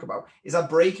presentation I'll talk about, is I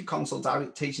break a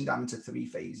consultation down into 3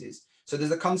 phases. So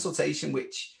there's a consultation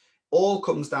which all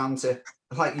comes down to,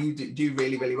 like you do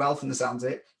really, really well from the sounds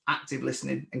of it, active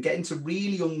listening and getting to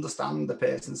really understand the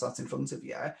person sat in front of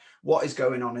you, what is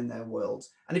going on in their world.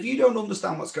 And if you don't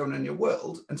understand what's going on in your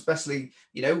world, and especially,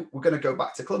 you know, we're going to go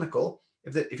back to clinical,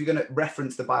 if you're going to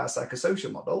reference the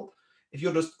biopsychosocial model, if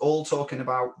you're just all talking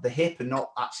about the hip and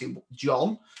not actually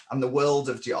John and the world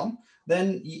of John,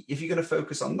 then if you're going to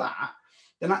focus on that,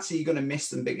 then actually you're going to miss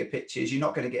some bigger pictures. You're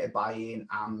not going to get a buy-in,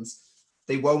 and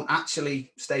they won't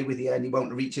actually stay with you, and you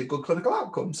won't reach a good clinical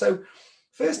outcome. So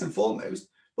first and foremost,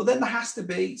 but then there has to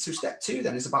be, so step 2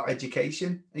 then is about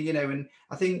education, you know, and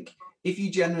I think if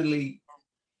you generally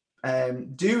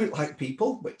do it like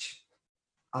people, which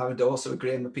I would also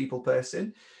agree, I'm a people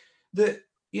person, that,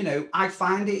 you know, I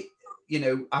find it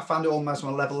almost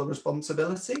my level of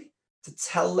responsibility to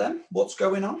tell them what's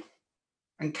going on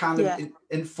and kind of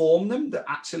inform them that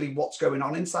actually what's going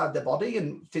on inside their body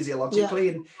and physiologically.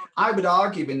 And I would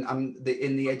argue in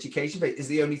the education bit is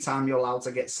the only time you're allowed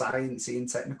to get sciencey and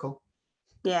technical.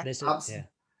 Yeah.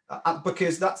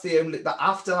 Because that's the only, that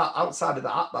after that, outside of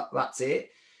that, that's it.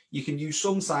 You can use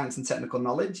some science and technical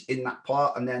knowledge in that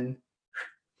part, and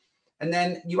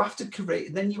then you have to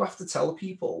create, then you have to tell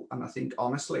people. And I think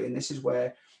honestly, and this is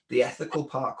where the ethical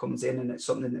part comes in, and it's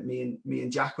something that me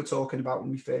and Jack were talking about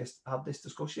when we first had this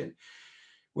discussion,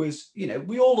 was, you know,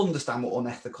 we all understand what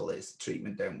unethical is,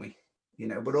 treatment, don't we? You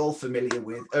know, we're all familiar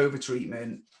with over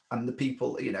treatment and the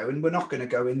people, you know, and we're not going to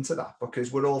go into that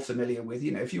because we're all familiar with,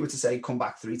 you know, if you were to say come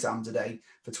back 3 times a day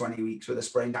for 20 weeks with a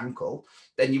sprained ankle,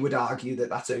 then you would argue that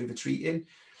that's over treating.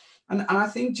 And I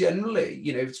think generally,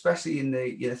 you know, especially in the,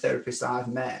 you know, therapists I've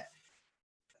met,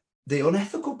 the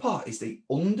unethical part is they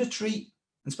undertreat,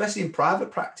 especially in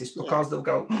private practice, because they'll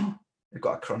go, oh, they've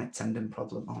got a chronic tendon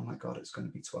problem. Oh my God, it's going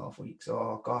to be 12 weeks.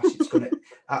 Oh gosh,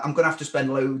 I'm going to have to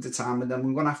spend loads of time, and then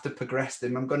we're going to have to progress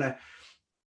them. I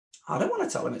don't want to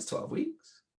tell them it's 12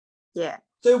 weeks. Yeah.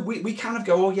 So we kind of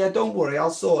go, oh yeah, don't worry,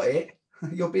 I'll sort it.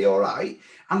 You'll be all right.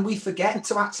 And we forget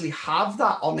to actually have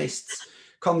that honest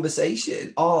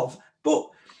conversation but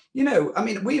you know, I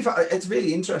mean, it's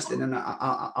really interesting, and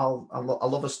I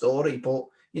love a story, but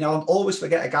you know, I'll always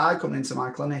forget a guy coming into my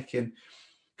clinic and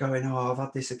going, oh, I've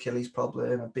had this Achilles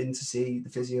problem. I've been to see the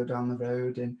physio down the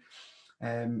road,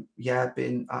 and I've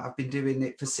been doing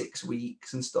it for 6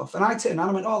 weeks and stuff. And I turned around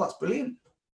and went, oh, that's brilliant.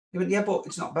 He went, yeah, but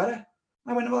it's not better.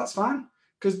 I went, well, that's fine,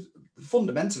 because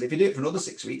fundamentally, if you do it for another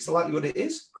 6 weeks, the likelihood it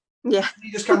is. Yeah.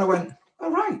 He just kind of went,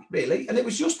 Oh, right, really? And it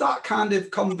was just that kind of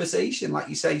conversation, like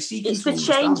you say, seeking It's to the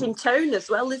change in understand. tone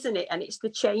as well, isn't it? And it's the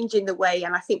change in the way.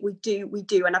 And I think we do,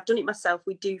 and I've done it myself.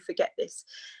 We do forget this.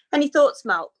 Any thoughts,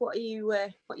 Malc? What are you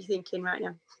thinking right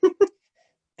now?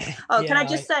 Oh, can I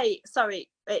just say, sorry,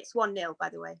 it's 1-0, by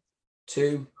the way.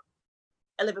 2.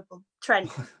 Liverpool. Trent.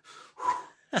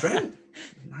 Trent.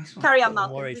 Nice one. Carry on, I'm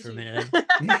Malcolm. worried for a minute.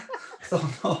 Yeah.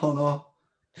 Oh,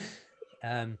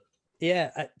 no.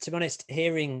 To be honest,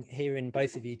 hearing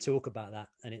both of you talk about that,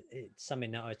 and it's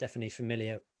something that I was definitely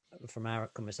familiar from our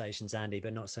conversations, Andy,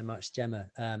 but not so much Gemma.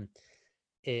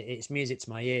 It's music to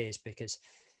my ears, because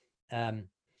I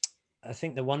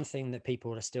think the one thing that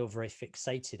people are still very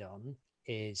fixated on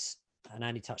is, and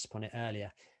Andy touched upon it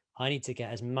earlier, I need to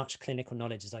get as much clinical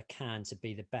knowledge as I can to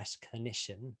be the best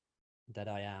clinician that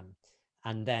I am.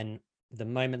 And then the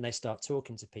moment they start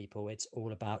talking to people, it's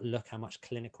all about, look how much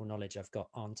clinical knowledge I've got,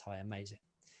 aren't I amazing?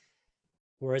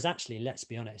 Whereas actually, let's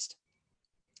be honest,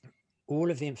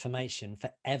 all of the information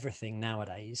for everything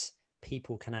nowadays,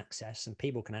 people can access, and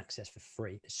people can access for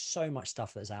free. There's so much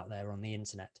stuff that's out there on the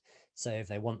internet, so if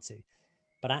they want to.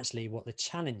 But actually what the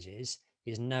challenge is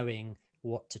knowing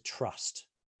what to trust,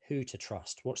 who to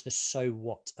trust, what's the so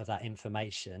what of that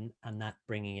information, and that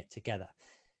bringing it together.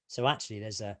 So actually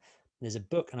there's a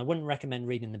book, and I wouldn't recommend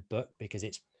reading the book because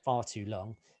it's far too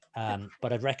long,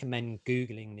 but I'd recommend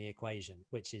Googling the equation,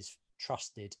 which is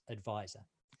trusted advisor.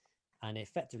 And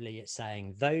effectively it's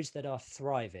saying those that are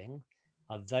thriving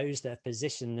are those that have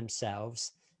positioned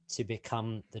themselves to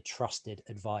become the trusted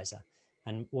advisor.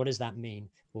 And what does that mean?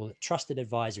 Well, trusted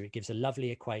advisor, it gives a lovely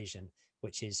equation,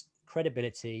 which is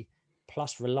credibility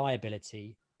plus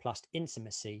reliability plus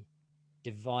intimacy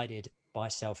divided by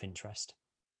self-interest.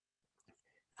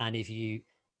 And if you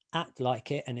act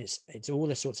like it, and it's all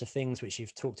the sorts of things which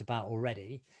you've talked about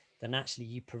already, then actually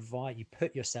you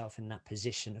put yourself in that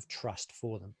position of trust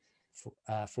for them,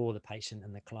 for the patient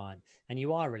and the client, and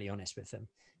you are really honest with them.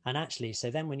 And actually, so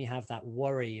then when you have that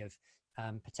worry of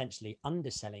potentially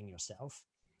underselling yourself,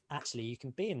 actually you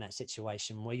can be in that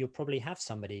situation where you'll probably have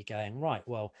somebody going, right,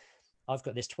 well, I've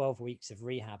got this 12 weeks of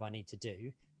rehab I need to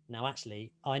do. Now,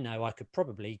 actually, I know I could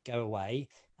probably go away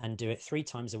and do it 3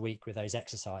 times a week with those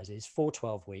exercises for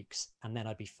 12 weeks, and then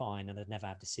I'd be fine and I'd never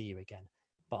have to see you again.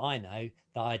 But I know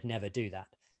that I'd never do that.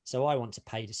 So I want to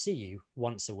pay to see you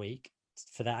once a week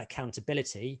for that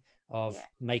accountability of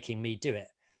making me do it,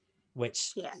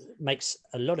 which makes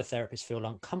a lot of therapists feel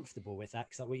uncomfortable with that,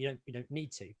 because you don't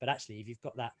need to. But actually, if you've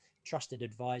got that trusted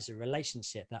advisor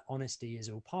relationship, that honesty is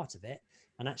all part of it,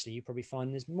 and actually you probably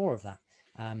find there's more of that,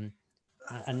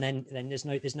 and then there's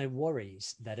no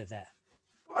worries that are there.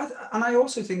 And I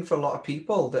also think for a lot of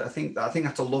people that I think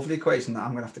that's a lovely equation that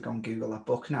I'm going to have to go and Google that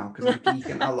book now, because I'm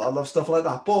geeking. I love stuff like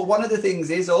that. But one of the things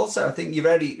is also, I think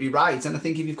you're right. And I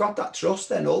think if you've got that trust,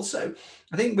 then also,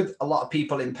 I think with a lot of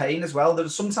people in pain as well,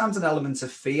 there's sometimes an element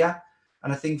of fear.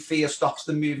 And I think fear stops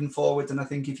them moving forward. And I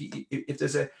think if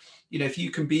there's a, if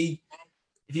you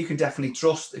can definitely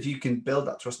trust, if you can build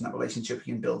that trust in that relationship,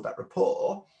 you can build that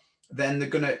rapport, then they're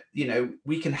going to,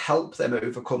 we can help them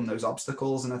overcome those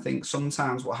obstacles. And I think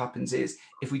sometimes what happens is,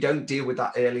 if we don't deal with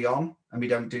that early on, and we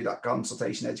don't do that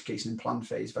consultation, education and plan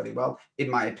phase very well, in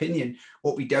my opinion,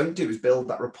 what we don't do is build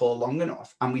that rapport long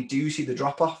enough, and we do see the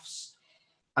drop-offs.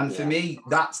 And for me,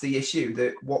 that's the issue,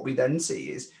 that what we then see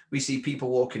is we see people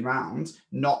walking around,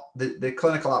 not the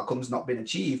clinical outcomes not being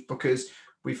achieved because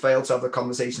we failed to have the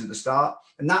conversation at the start.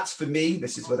 And that's, for me,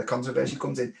 this is where the controversy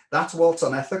comes in. That's what's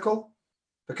unethical.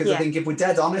 Because I think if we're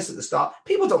dead honest at the start,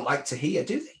 people don't like to hear,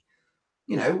 do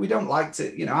they? We don't like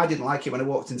to, I didn't like it when I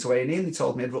walked into A&E and they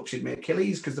told me I'd ruptured my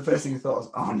Achilles, because the first thing I thought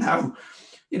was, oh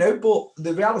no, but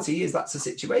the reality is that's the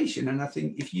situation. And I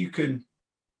think if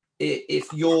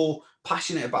you're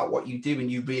passionate about what you do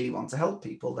and you really want to help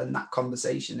people, then that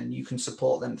conversation, and you can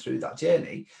support them through that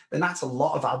journey, then that's a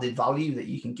lot of added value that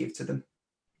you can give to them.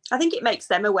 I think it makes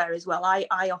them aware as well.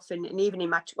 I often, and even in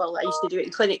my, I used to do it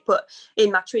in clinic, but in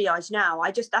my triage now,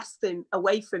 I just ask them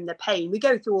away from the pain. We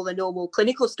go through all the normal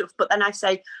clinical stuff, but then I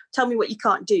say, tell me what you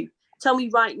can't do. Tell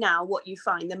me right now what you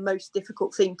find the most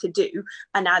difficult thing to do,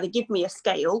 and either give me a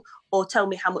scale or tell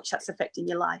me how much that's affecting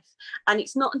your life. And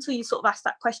it's not until you sort of ask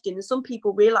that question, and some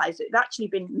people realise that they've actually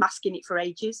been masking it for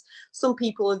ages. Some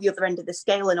people are the other end of the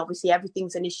scale, and obviously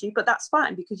everything's an issue, but that's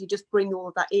fine, because you just bring all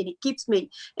of that in. It gives me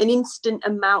an instant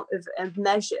amount of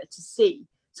measure to see.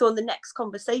 So on the next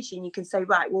conversation, you can say,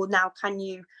 right, well, now can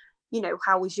you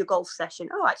how was your golf session?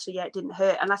 Oh, actually, yeah, it didn't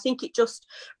hurt. And I think it just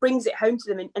brings it home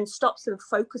to them and stops them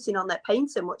focusing on their pain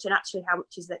so much, and actually how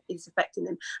much is affecting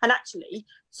them. And actually,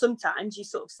 sometimes you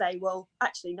sort of say, well,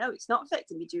 actually, no, it's not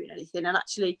affecting me doing anything. And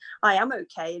actually, I am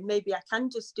okay. And maybe I can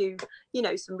just do,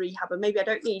 some rehab, and maybe I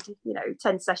don't need,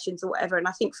 10 sessions or whatever. And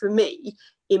I think for me,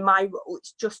 in my role,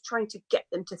 it's just trying to get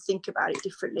them to think about it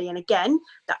differently. And again,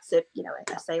 that's a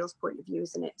sales point of view,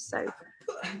 isn't it? So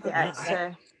yeah,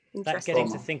 it's interesting.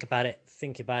 Getting to think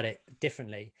about it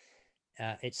differently.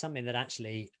 It's something that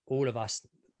actually all of us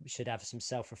should have some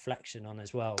self-reflection on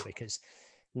as well, because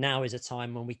now is a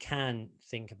time when we can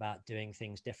think about doing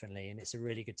things differently, and it's a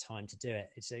really good time to do it.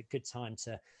 It's a good time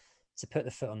to put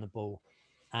the foot on the ball.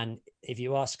 And if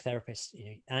you ask therapists,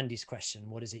 Andy's question,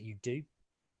 what is it you do?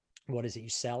 What is it you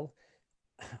sell?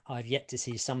 I've yet to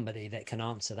see somebody that can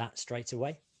answer that straight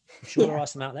away. I'm sure there are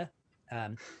some out there.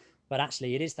 But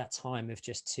actually, it is that time of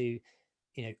just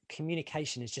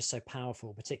communication is just so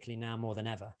powerful, particularly now more than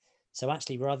ever. So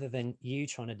actually, rather than you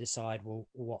trying to decide, well,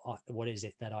 what is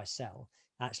it that I sell?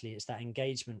 Actually, it's that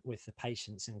engagement with the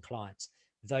patients and clients,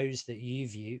 those that you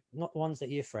view, not the ones that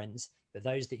you're friends, but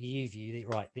those that you view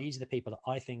that, right, these are the people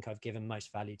that I think I've given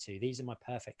most value to. These are my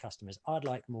perfect customers. I'd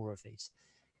like more of these.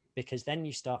 Because then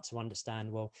you start to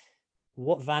understand, well,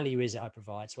 what value is it I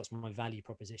provide? So what's my value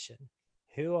proposition?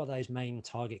 Who are those main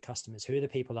target customers? Who are the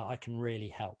people that I can really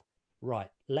help? Right.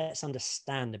 Let's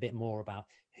understand a bit more about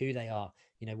who they are.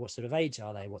 What sort of age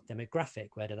are they? What demographic?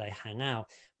 Where do they hang out?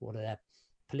 What are their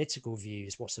political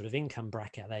views? What sort of income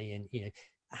bracket are they in?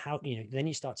 Then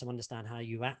you start to understand how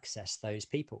you access those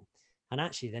people. And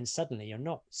actually then suddenly you're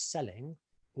not selling.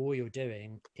 All you're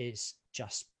doing is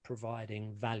just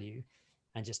providing value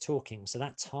and just talking. So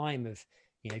that time of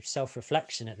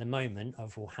self-reflection at the moment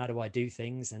of, well, how do I do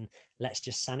things, and let's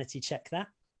just sanity check that,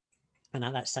 and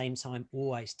at that same time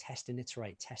always test and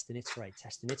iterate.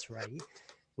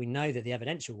 We know that the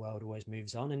evidential world always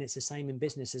moves on, and it's the same in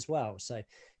business as well. So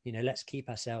let's keep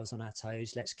ourselves on our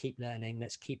toes, let's keep learning,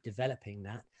 let's keep developing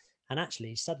that. And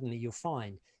actually suddenly you'll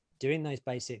find, doing those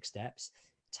basic steps,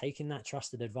 taking that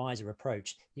trusted advisor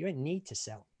approach, you don't need to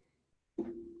sell.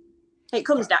 It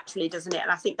comes naturally, doesn't it?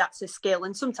 And I think that's a skill.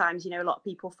 And sometimes, a lot of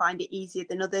people find it easier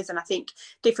than others. And I think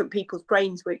different people's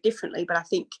brains work differently. But I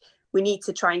think we need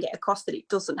to try and get across that it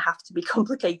doesn't have to be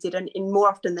complicated. And more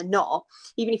often than not,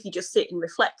 even if you just sit and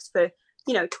reflect for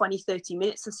 20, 30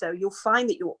 minutes or so, you'll find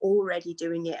that you're already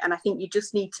doing it. And I think you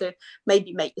just need to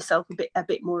maybe make yourself a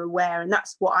bit more aware. And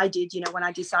that's what I did, when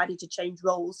I decided to change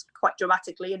roles quite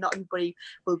dramatically, and not everybody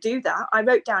will do that. I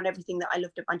wrote down everything that I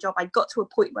loved at my job. I got to a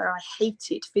point where I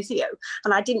hated physio,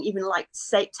 and I didn't even like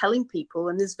telling people,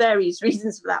 and there's various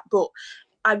reasons for that, but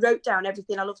I wrote down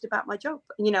everything I loved about my job,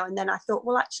 and then I thought,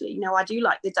 well, actually, I do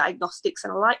like the diagnostics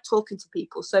and I like talking to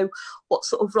people. So what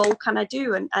sort of role can I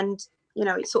do? And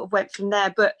it sort of went from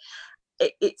there. But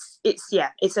it's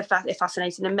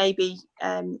fascinating, and maybe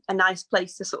a nice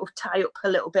place to sort of tie up a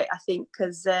little bit, I think,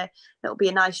 because it'll be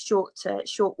a nice short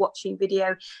watching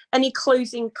video. Any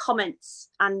closing comments,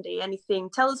 Andy? Anything?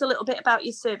 Tell us a little bit about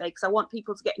your survey, because I want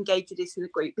people to get engaged with this in the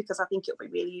group, because I think it'll be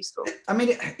really useful. I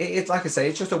mean, it's like I say,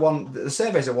 it's just the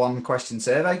survey's a 1-question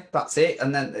survey. That's it.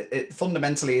 And then it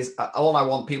fundamentally is, all I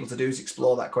want people to do is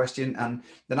explore that question. And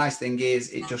the nice thing is,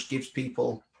 it just gives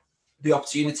people the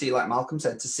opportunity, like Malcolm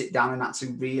said, to sit down and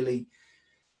actually really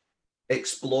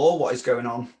explore what is going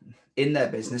on in their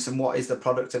business and what is the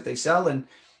product that they sell. And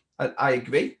I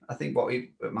agree. I think what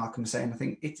Malcolm was saying, I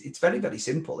think it's very, very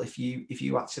simple if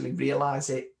you actually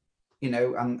realize it,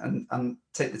 and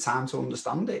take the time to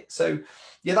understand it. So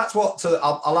yeah, that's what. So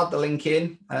I'll add the link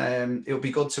in. It'll be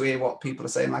good to hear what people are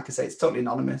saying. Like I say, it's totally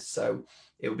anonymous, so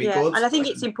it would be good. And I think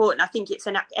it's important. I think it's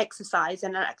an exercise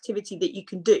and an activity that you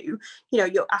can do.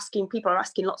 People are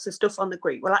asking lots of stuff on the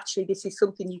group. Well, actually, this is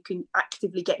something you can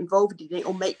actively get involved in. It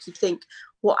will make you think,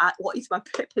 what is my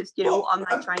purpose? What am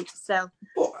I trying to sell?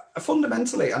 But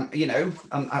fundamentally, and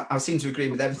I seem to agree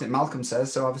with everything Malcolm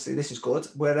says. So obviously, this is good.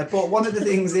 But one of the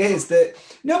things is that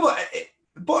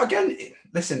but again,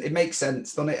 listen, it makes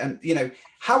sense, doesn't it? And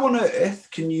how on earth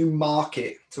can you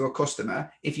market to a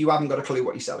customer if you haven't got a clue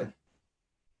what you're selling?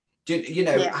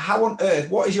 How on earth,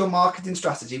 what is your marketing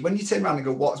strategy? When you turn around and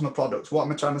go, what's my product? What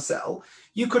am I trying to sell?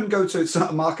 You couldn't go to a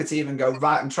marketer and go,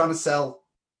 right, I'm trying to sell.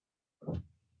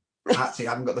 Actually,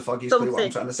 I haven't got the foggiest clue what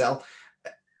I'm trying to sell.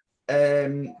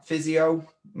 Physio,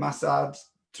 massage,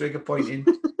 trigger pointing.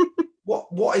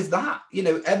 What is that?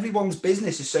 Everyone's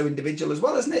business is so individual as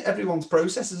well, isn't it? Everyone's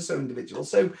processes are so individual.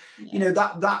 So,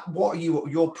 that what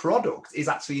your product is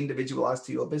actually individualized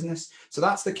to your business. So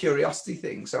that's the curiosity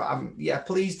thing. So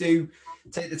please do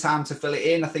take the time to fill it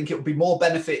in. I think it would be more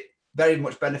benefit very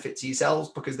much benefit to yourselves,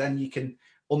 because then you can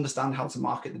understand how to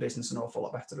market the business an awful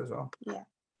lot better as well. Yeah.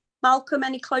 Malcolm,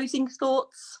 any closing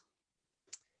thoughts?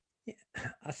 Yeah,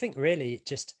 I think really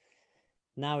just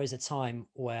now is a time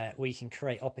where we can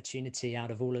create opportunity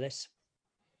out of all of this.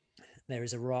 There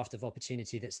is a raft of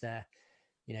opportunity that's there.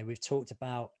 You know, we've talked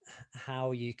about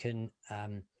how you can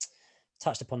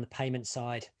touched upon the payment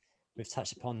side. We've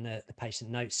touched upon the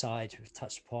patient note side. We've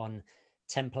touched upon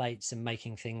templates and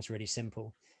making things really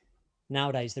simple.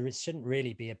 Nowadays, shouldn't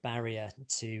really be a barrier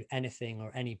to anything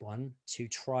or anyone to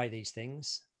try these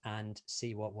things and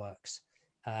see what works.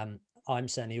 I'm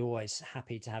certainly always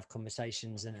happy to have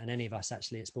conversations, and any of us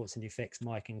actually at Sports Industry Fix,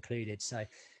 Mike included. So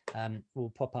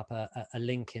we'll pop up a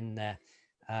link in there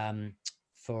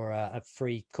for a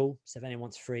free call. So if anyone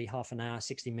wants free, half an hour,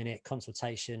 60-minute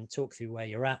consultation, talk through where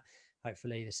you're at.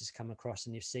 Hopefully this has come across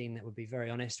and you've seen that we'll be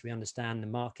very honest. We understand the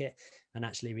market, and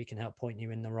actually we can help point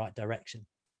you in the right direction.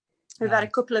 We've had a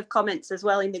couple of comments as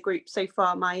well in the group so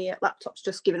far. My laptop's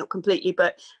just given up completely,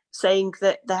 but saying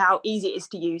that how easy it is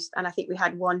to use. And I think we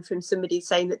had one from somebody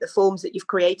saying that the forms that you've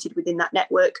created within that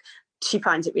network, she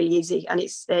finds it really easy, and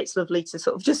it's lovely to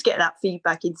sort of just get that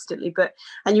feedback instantly.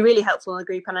 And you're really helpful in the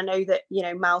group. And I know that, you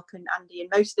know, Malc and Andy and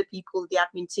most of the people, the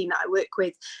admin team that I work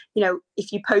with, you know,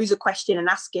 if you pose a question and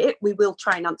ask it, we will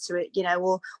try and answer it, you know,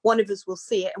 or one of us will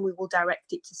see it and we will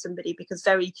direct it to somebody, because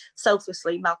very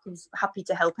selflessly, Malcolm's happy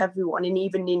to help everyone, and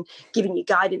even in giving you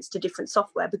guidance to different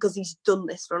software, because he's done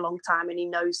this for a long time and he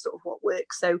knows sort of what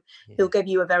works. So he'll give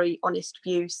you a very honest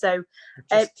view. So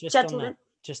gentlemen,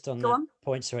 just on that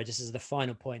point, sorry, just as the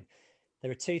final point, there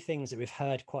are two things that we've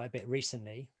heard quite a bit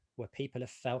recently where people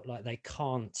have felt like they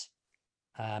can't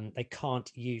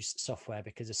use software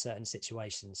because of certain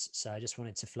situations. So I just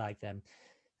wanted to flag them.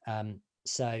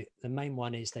 So the main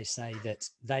one is they say that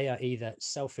they are either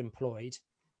self-employed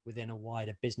within a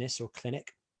wider business or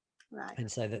clinic, right,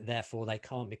 and so that therefore they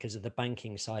can't because of the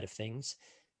banking side of things.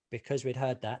 Because we'd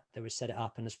heard that, they would set it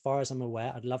up, and as far as I'm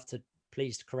aware, I'd love to,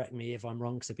 please correct me if I'm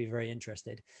wrong, because I'd be very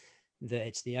interested, that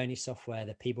it's the only software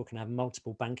that people can have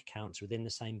multiple bank accounts within the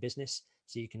same business.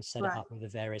 So you can set it up with the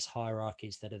various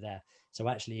hierarchies that are there. So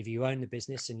actually, if you own the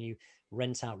business and you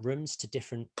rent out rooms to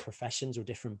different professions or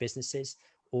different businesses,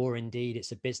 or indeed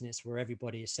it's a business where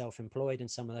everybody is self-employed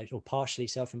and some of those, or partially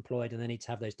self-employed, and they need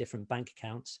to have those different bank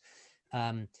accounts,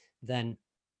 then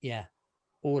yeah,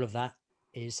 all of that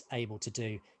is able to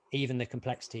do. Even the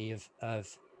complexity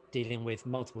of dealing with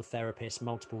multiple therapists,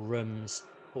 multiple rooms,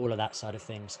 all of that side of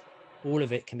things, all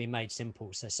of it can be made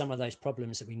simple. So some of those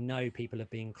problems that we know people have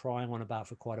been crying on about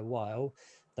for quite a while,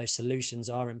 those solutions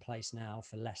are in place now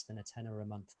for less than £10 a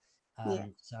month.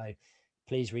 So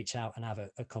please reach out and have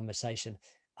a conversation.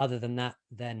 Other than that,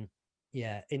 then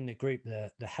yeah, in the group,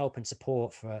 the help and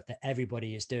support that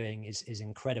everybody is doing is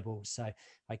incredible. So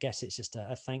I guess it's just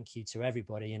a thank you to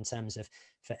everybody in terms of,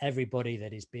 for everybody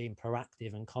that is being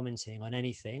proactive and commenting on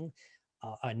anything.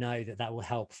 I know that will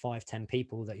help 5-10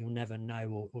 people that you'll never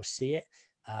know or see it.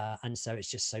 And so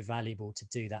it's just so valuable to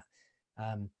do that.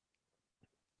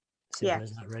 Simple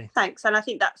as that, really. Thanks. And I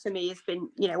think that for me has been,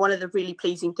 you know, one of the really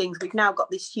pleasing things. We've now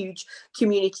got this huge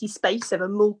community space of a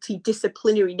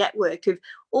multidisciplinary network of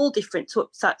all different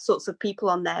sorts of people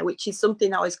on there, which is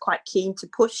something I was quite keen to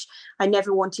push. I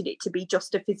never wanted it to be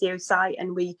just a physio site,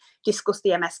 and we discussed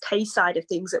the MSK side of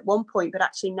things at one point, but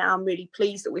actually now I'm really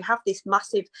pleased that we have this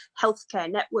massive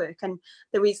healthcare network, and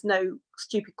there is no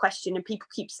stupid question. And people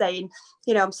keep saying,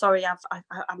 you know, I'm sorry,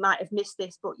 I might have missed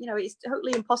this, but you know, it's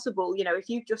totally impossible. You know, if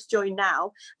you've just joined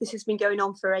now, this has been going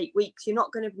on for 8 weeks, you're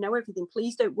not going to know everything.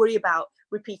 Please don't worry about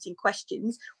repeating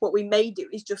questions. What we may do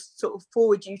is just sort of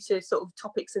forward you to sort of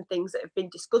topics and things that have been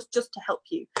discussed just to help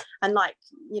you. And like,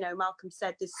 you know, Malcolm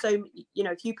said, there's so many, you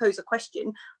know, if you pose a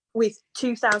question with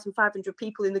 2,500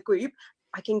 people in the group,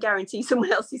 I can guarantee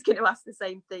someone else is going to ask the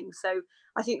same thing. So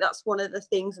I think that's one of the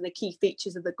things and the key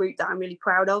features of the group that I'm really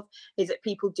proud of, is that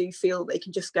people do feel they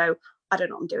can just go, I don't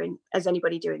know what I'm doing. Is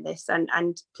anybody doing this?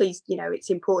 And please, you know, it's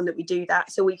important that we do that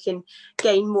so we can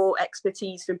gain more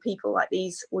expertise from people like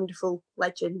these wonderful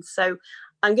legends. So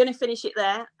I'm going to finish it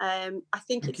there. I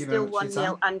think it's still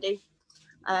 1-0, Andy.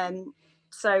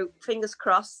 So fingers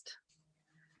crossed.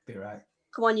 Be right.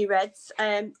 Come on, you Reds.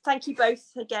 Thank you both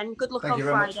again. Good luck on Friday. Thank you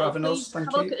very much for having us. Have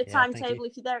a look at the timetable.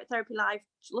 If you're there at Therapy Live,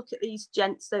 look at these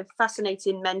gents. They're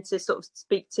fascinating men to sort of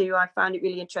speak to. I found it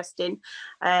really interesting.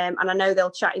 And I know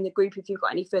they'll chat in the group if you've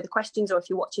got any further questions, or if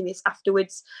you're watching this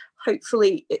afterwards.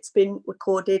 Hopefully it's been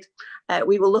recorded.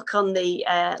 We will look on the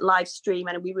live stream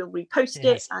and we will repost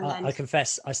it. And then I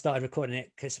confess I started recording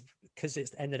it because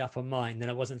it's ended up on mine, then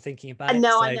I wasn't thinking about it. I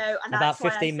know. And about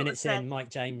 15 minutes in,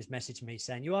 Mike James messaged me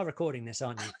saying, you are recording this,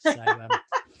 aren't you? So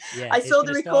Yeah, I it's saw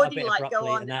the gonna start a recording bit light go abruptly,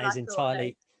 on, and that and is I thought,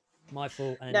 entirely my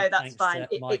fault. And no, that's thanks fine.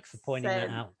 to Mike for pointing that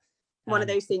out. One of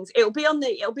those things. It'll be on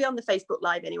the Facebook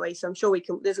Live anyway, so I'm sure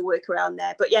there's a workaround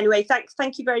there. But yeah, anyway,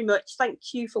 thank you very much.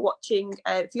 Thank you for watching.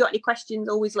 If you got any questions,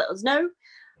 always let us know,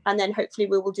 and then hopefully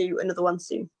we will do another one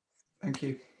soon. Thank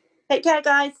you. Take care,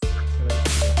 guys.